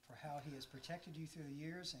 for how he has protected you through the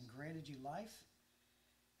years and granted you life.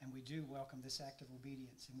 And we do welcome this act of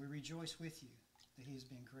obedience. And we rejoice with you that he has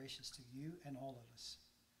been gracious to you and all of us.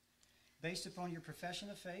 Based upon your profession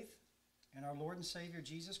of faith in our Lord and Savior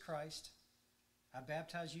Jesus Christ, I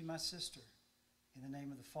baptize you, my sister, in the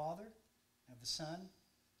name of the Father, and of the Son,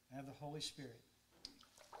 and of the Holy Spirit.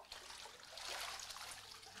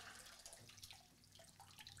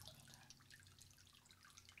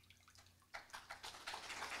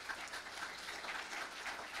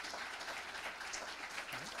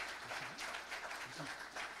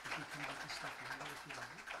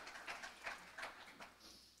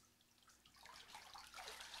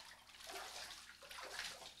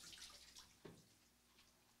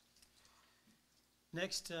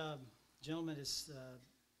 Next gentleman is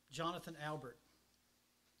Jonathan Albert.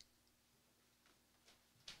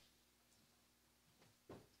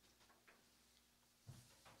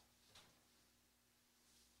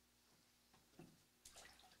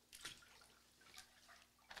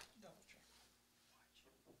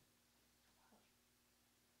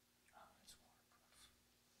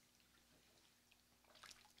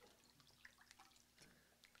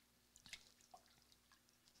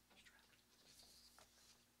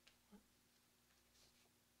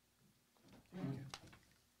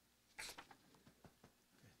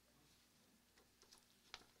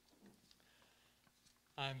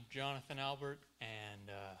 I'm Jonathan Albert,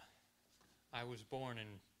 and I was born in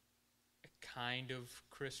a kind of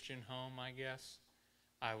Christian home, I guess.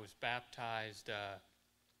 I was baptized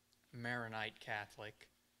Maronite Catholic,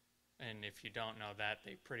 and if you don't know that,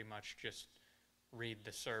 they pretty much just read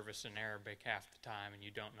the service in Arabic half the time, and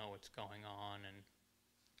you don't know what's going on. And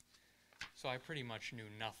so I pretty much knew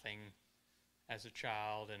nothing as a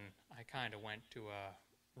child, and I kind of went to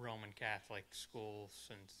a Roman Catholic school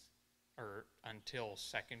until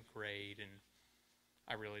second grade, and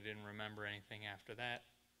I really didn't remember anything after that.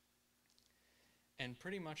 And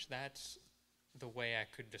pretty much that's the way I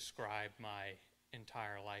could describe my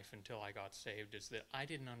entire life until I got saved, is that I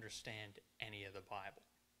didn't understand any of the Bible.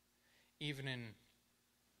 Even in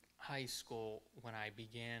high school, when I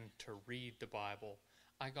began to read the Bible,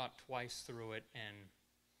 I got twice through it, and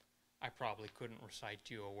I probably couldn't recite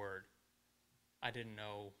to you a word. I didn't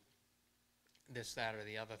know this, that, or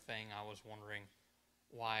the other thing. I was wondering,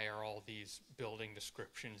 why are all these building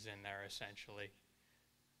descriptions in there, essentially?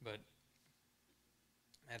 But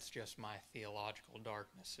that's just my theological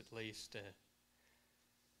darkness, at least.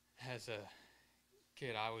 As a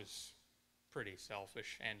kid, I was pretty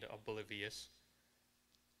selfish and oblivious.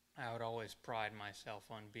 I would always pride myself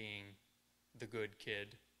on being the good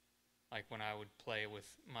kid. Like when I would play with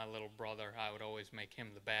my little brother, I would always make him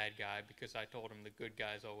the bad guy because I told him the good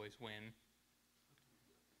guys always win.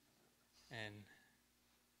 And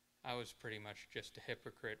I was pretty much just a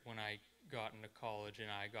hypocrite when I got into college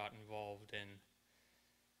and I got involved in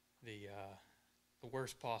the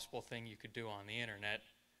worst possible thing you could do on the internet.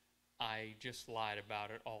 I just lied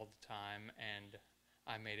about it all the time, and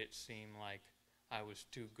I made it seem like I was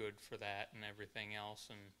too good for that and everything else,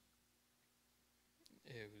 and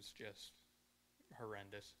it was just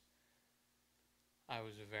horrendous. I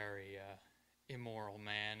was a very immoral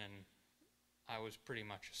man, and I was pretty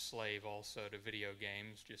much a slave also to video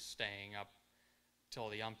games, just staying up till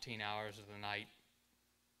the umpteen hours of the night.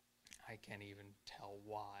 I can't even tell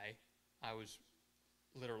why. I was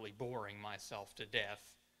literally boring myself to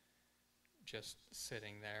death, just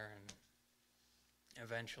sitting there. And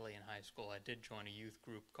eventually in high school I did join a youth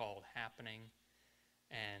group called Happening,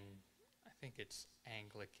 and I think it's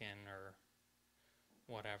Anglican or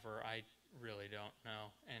whatever, I really don't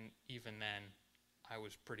know. And even then I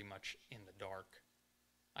was pretty much in the dark.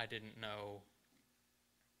 I didn't know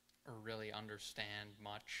or really understand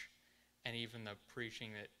much, and even the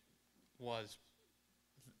preaching that was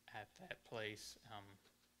at that place,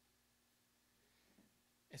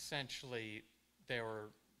 essentially they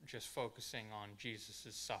were just focusing on Jesus'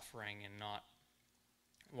 suffering and not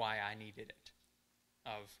why I needed it.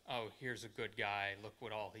 Of, oh, here's a good guy, look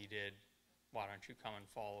what all he did, why don't you come and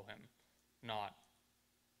follow him? Not,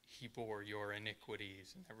 he bore your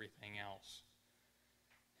iniquities and everything else.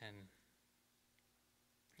 And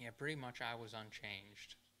yeah, pretty much I was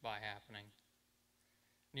unchanged by Happening.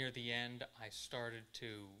 Near the end, I started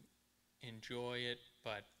to enjoy it,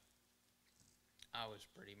 but I was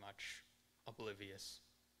pretty much oblivious,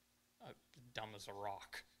 dumb as a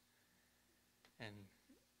rock. And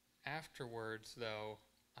afterwards, though,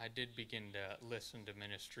 I did begin to listen to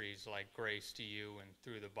ministries like Grace to You and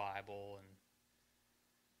Through the Bible, and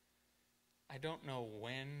I don't know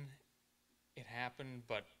when it happened,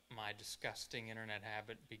 but my disgusting internet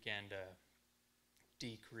habit began to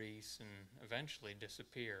decrease and eventually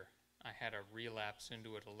disappear. I had a relapse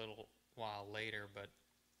into it a little while later, but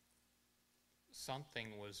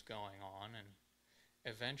something was going on, and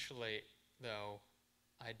eventually, though,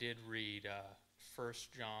 I did read 1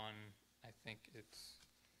 John, I think it's,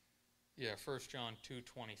 1 John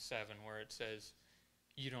 2:27, where it says,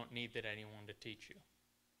 you don't need that anyone to teach you.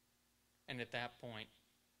 And at that point,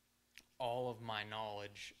 all of my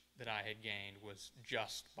knowledge that I had gained was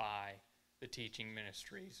just by the teaching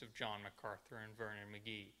ministries of John MacArthur and Vernon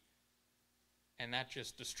McGee. And that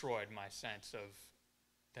just destroyed my sense of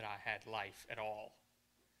that I had life at all,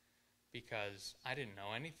 because I didn't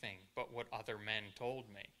know anything but what other men told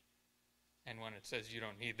me. And when it says you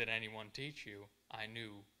don't need that anyone teach you, I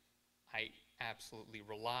knew I absolutely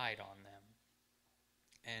relied on them.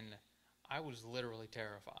 And I was literally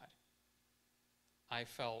terrified. I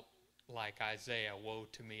felt like Isaiah, woe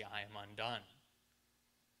to me, I am undone.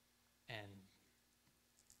 And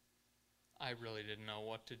I really didn't know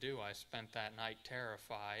what to do. I spent that night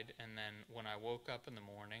terrified, and then when I woke up in the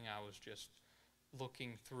morning, I was just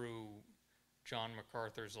looking through John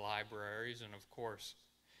MacArthur's libraries, and of course,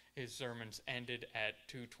 his sermons ended at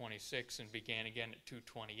 2:26 and began again at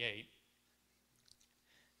 2:28.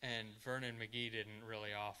 And Vernon McGee didn't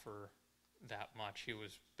really offer that much. He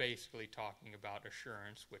was basically talking about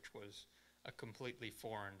assurance, which was a completely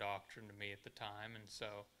foreign doctrine to me at the time, and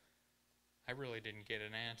so I really didn't get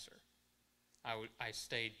an answer. I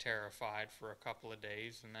stayed terrified for a couple of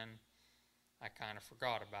days, and then I kind of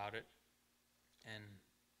forgot about it, and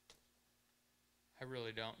I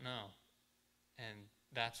really don't know. And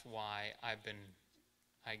that's why I've been,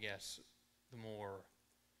 I guess,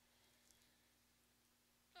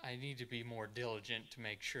 I need to be more diligent to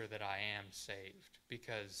make sure that I am saved,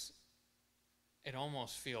 because it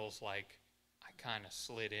almost feels like I kind of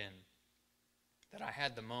slid in. That I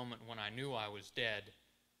had the moment when I knew I was dead,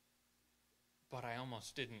 but I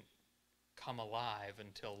almost didn't come alive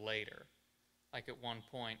until later. Like at one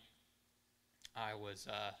point, I was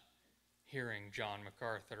hearing John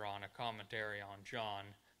MacArthur on a commentary on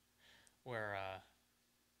John, where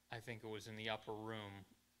I think it was in the upper room,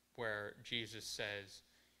 where Jesus says,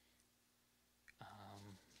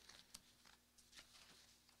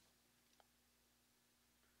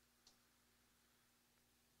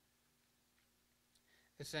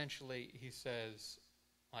 essentially he says,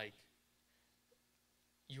 like,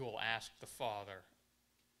 you will ask the Father,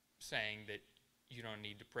 saying that you don't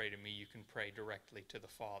need to pray to me, you can pray directly to the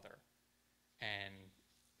Father. And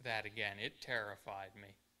that, again, it terrified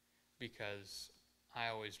me, because I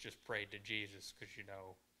always just prayed to Jesus, because,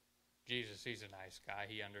 Jesus, he's a nice guy,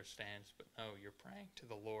 he understands, but no, you're praying to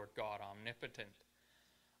the Lord God Omnipotent.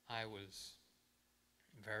 I was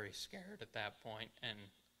very scared at that point, and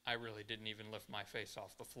I really didn't even lift my face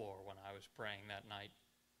off the floor when I was praying that night.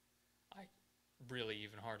 I really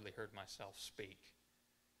even hardly heard myself speak.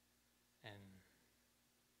 And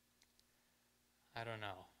I don't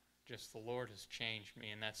know, just the Lord has changed me,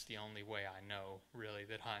 and that's the only way I know, really,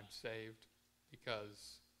 that I'm saved,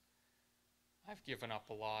 because I've given up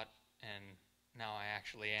a lot, and now I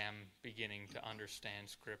actually am beginning to understand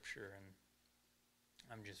Scripture, and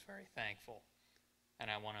I'm just very thankful, and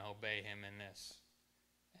I want to obey him in this.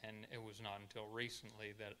 And it was not until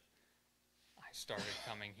recently that I started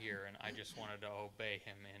coming here, and I just wanted to obey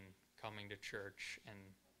him in coming to church, and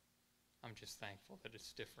I'm just thankful that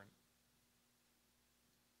it's different.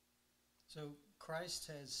 So Christ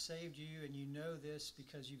has saved you, and you know this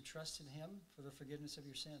because you've trusted him for the forgiveness of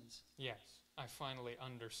your sins. Yes, I finally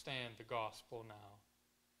understand the gospel now.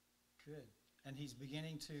 Good. And he's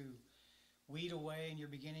beginning to weed away, and you're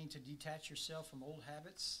beginning to detach yourself from old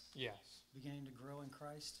habits, Yes. beginning to grow in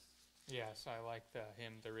Christ. Yes, I like the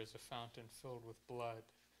hymn, there is a fountain filled with blood,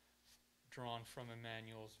 drawn from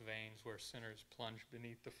Emmanuel's veins, where sinners plunge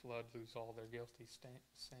beneath the flood, lose all their guilty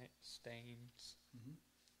stains. Mm-hmm.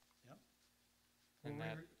 Yep. And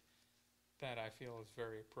Well, that I feel is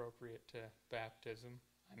very appropriate to baptism.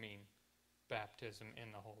 I mean, baptism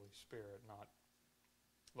in the Holy Spirit, not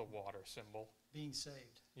the water symbol. being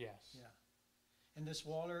saved. Yes. Yeah. And this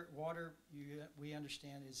water, we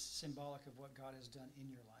understand, is symbolic of what God has done in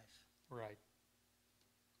your life. Right.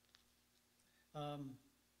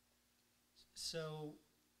 So,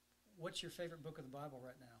 what's your favorite book of the Bible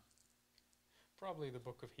right now? Probably the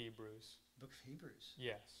book of Hebrews. Book of Hebrews.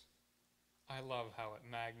 Yes. I love how it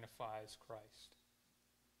magnifies Christ.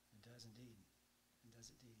 It does indeed. It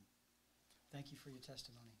does indeed. Thank you for your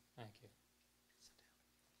testimony. Thank you.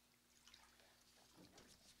 Sit down.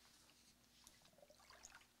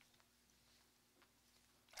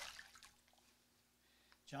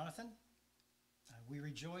 Jonathan, we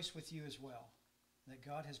rejoice with you as well that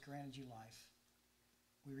God has granted you life.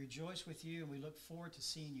 We rejoice with you, and we look forward to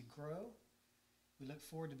seeing you grow. We look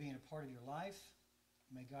forward to being a part of your life.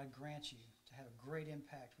 May God grant you to have a great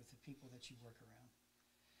impact with the people that you work around.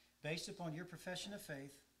 Based upon your profession of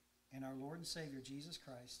faith in our Lord and Savior, Jesus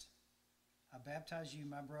Christ, I baptize you,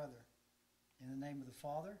 my brother, in the name of the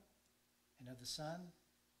Father, and of the Son,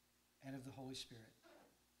 and of the Holy Spirit.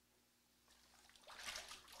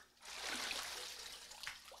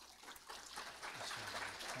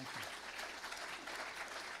 Thank you.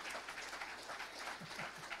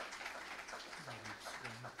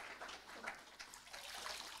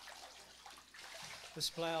 Let's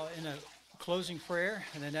bow in a closing prayer,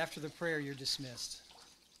 and then after the prayer, you're dismissed.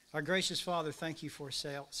 Our gracious Father, thank you for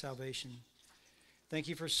salvation. Thank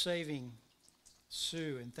you for saving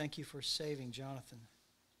Sue, and thank you for saving Jonathan.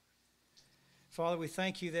 Father, we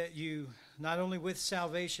thank you that you, not only with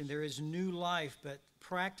salvation, there is new life, but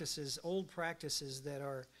practices, old practices that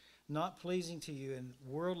are not pleasing to you, and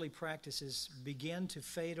worldly practices begin to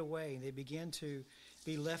fade away, and they begin to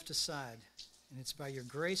be left aside. And it's by your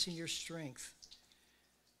grace and your strength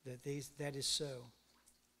that is so.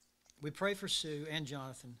 We pray for Sue and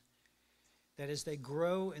Jonathan, that as they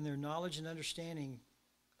grow in their knowledge and understanding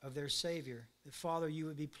of their Savior, that, Father, you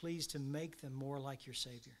would be pleased to make them more like your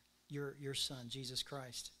Savior, your Son, Jesus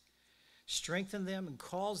Christ. Strengthen them and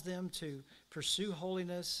cause them to pursue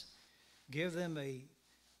holiness. Give them a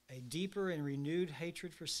deeper and renewed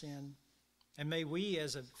hatred for sin. And may we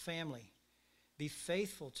as a family be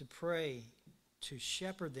faithful to pray, to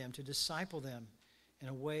shepherd them, to disciple them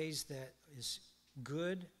in ways that is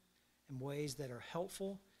good, in ways that are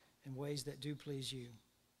helpful, in ways that do please you.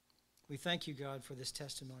 We thank you, God, for this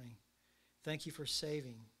testimony. Thank you for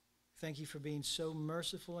saving. Thank you for being so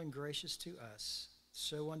merciful and gracious to us,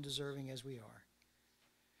 so undeserving as we are.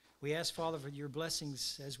 We ask, Father, for your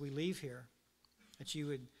blessings as we leave here, that you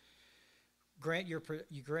would grant your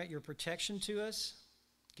protection to us,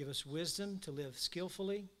 give us wisdom to live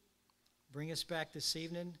skillfully, bring us back this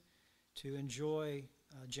evening to enjoy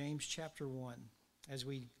James chapter 1 as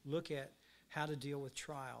we look at how to deal with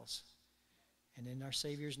trials. And in our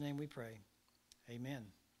Savior's name we pray. Amen.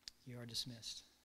 You are dismissed.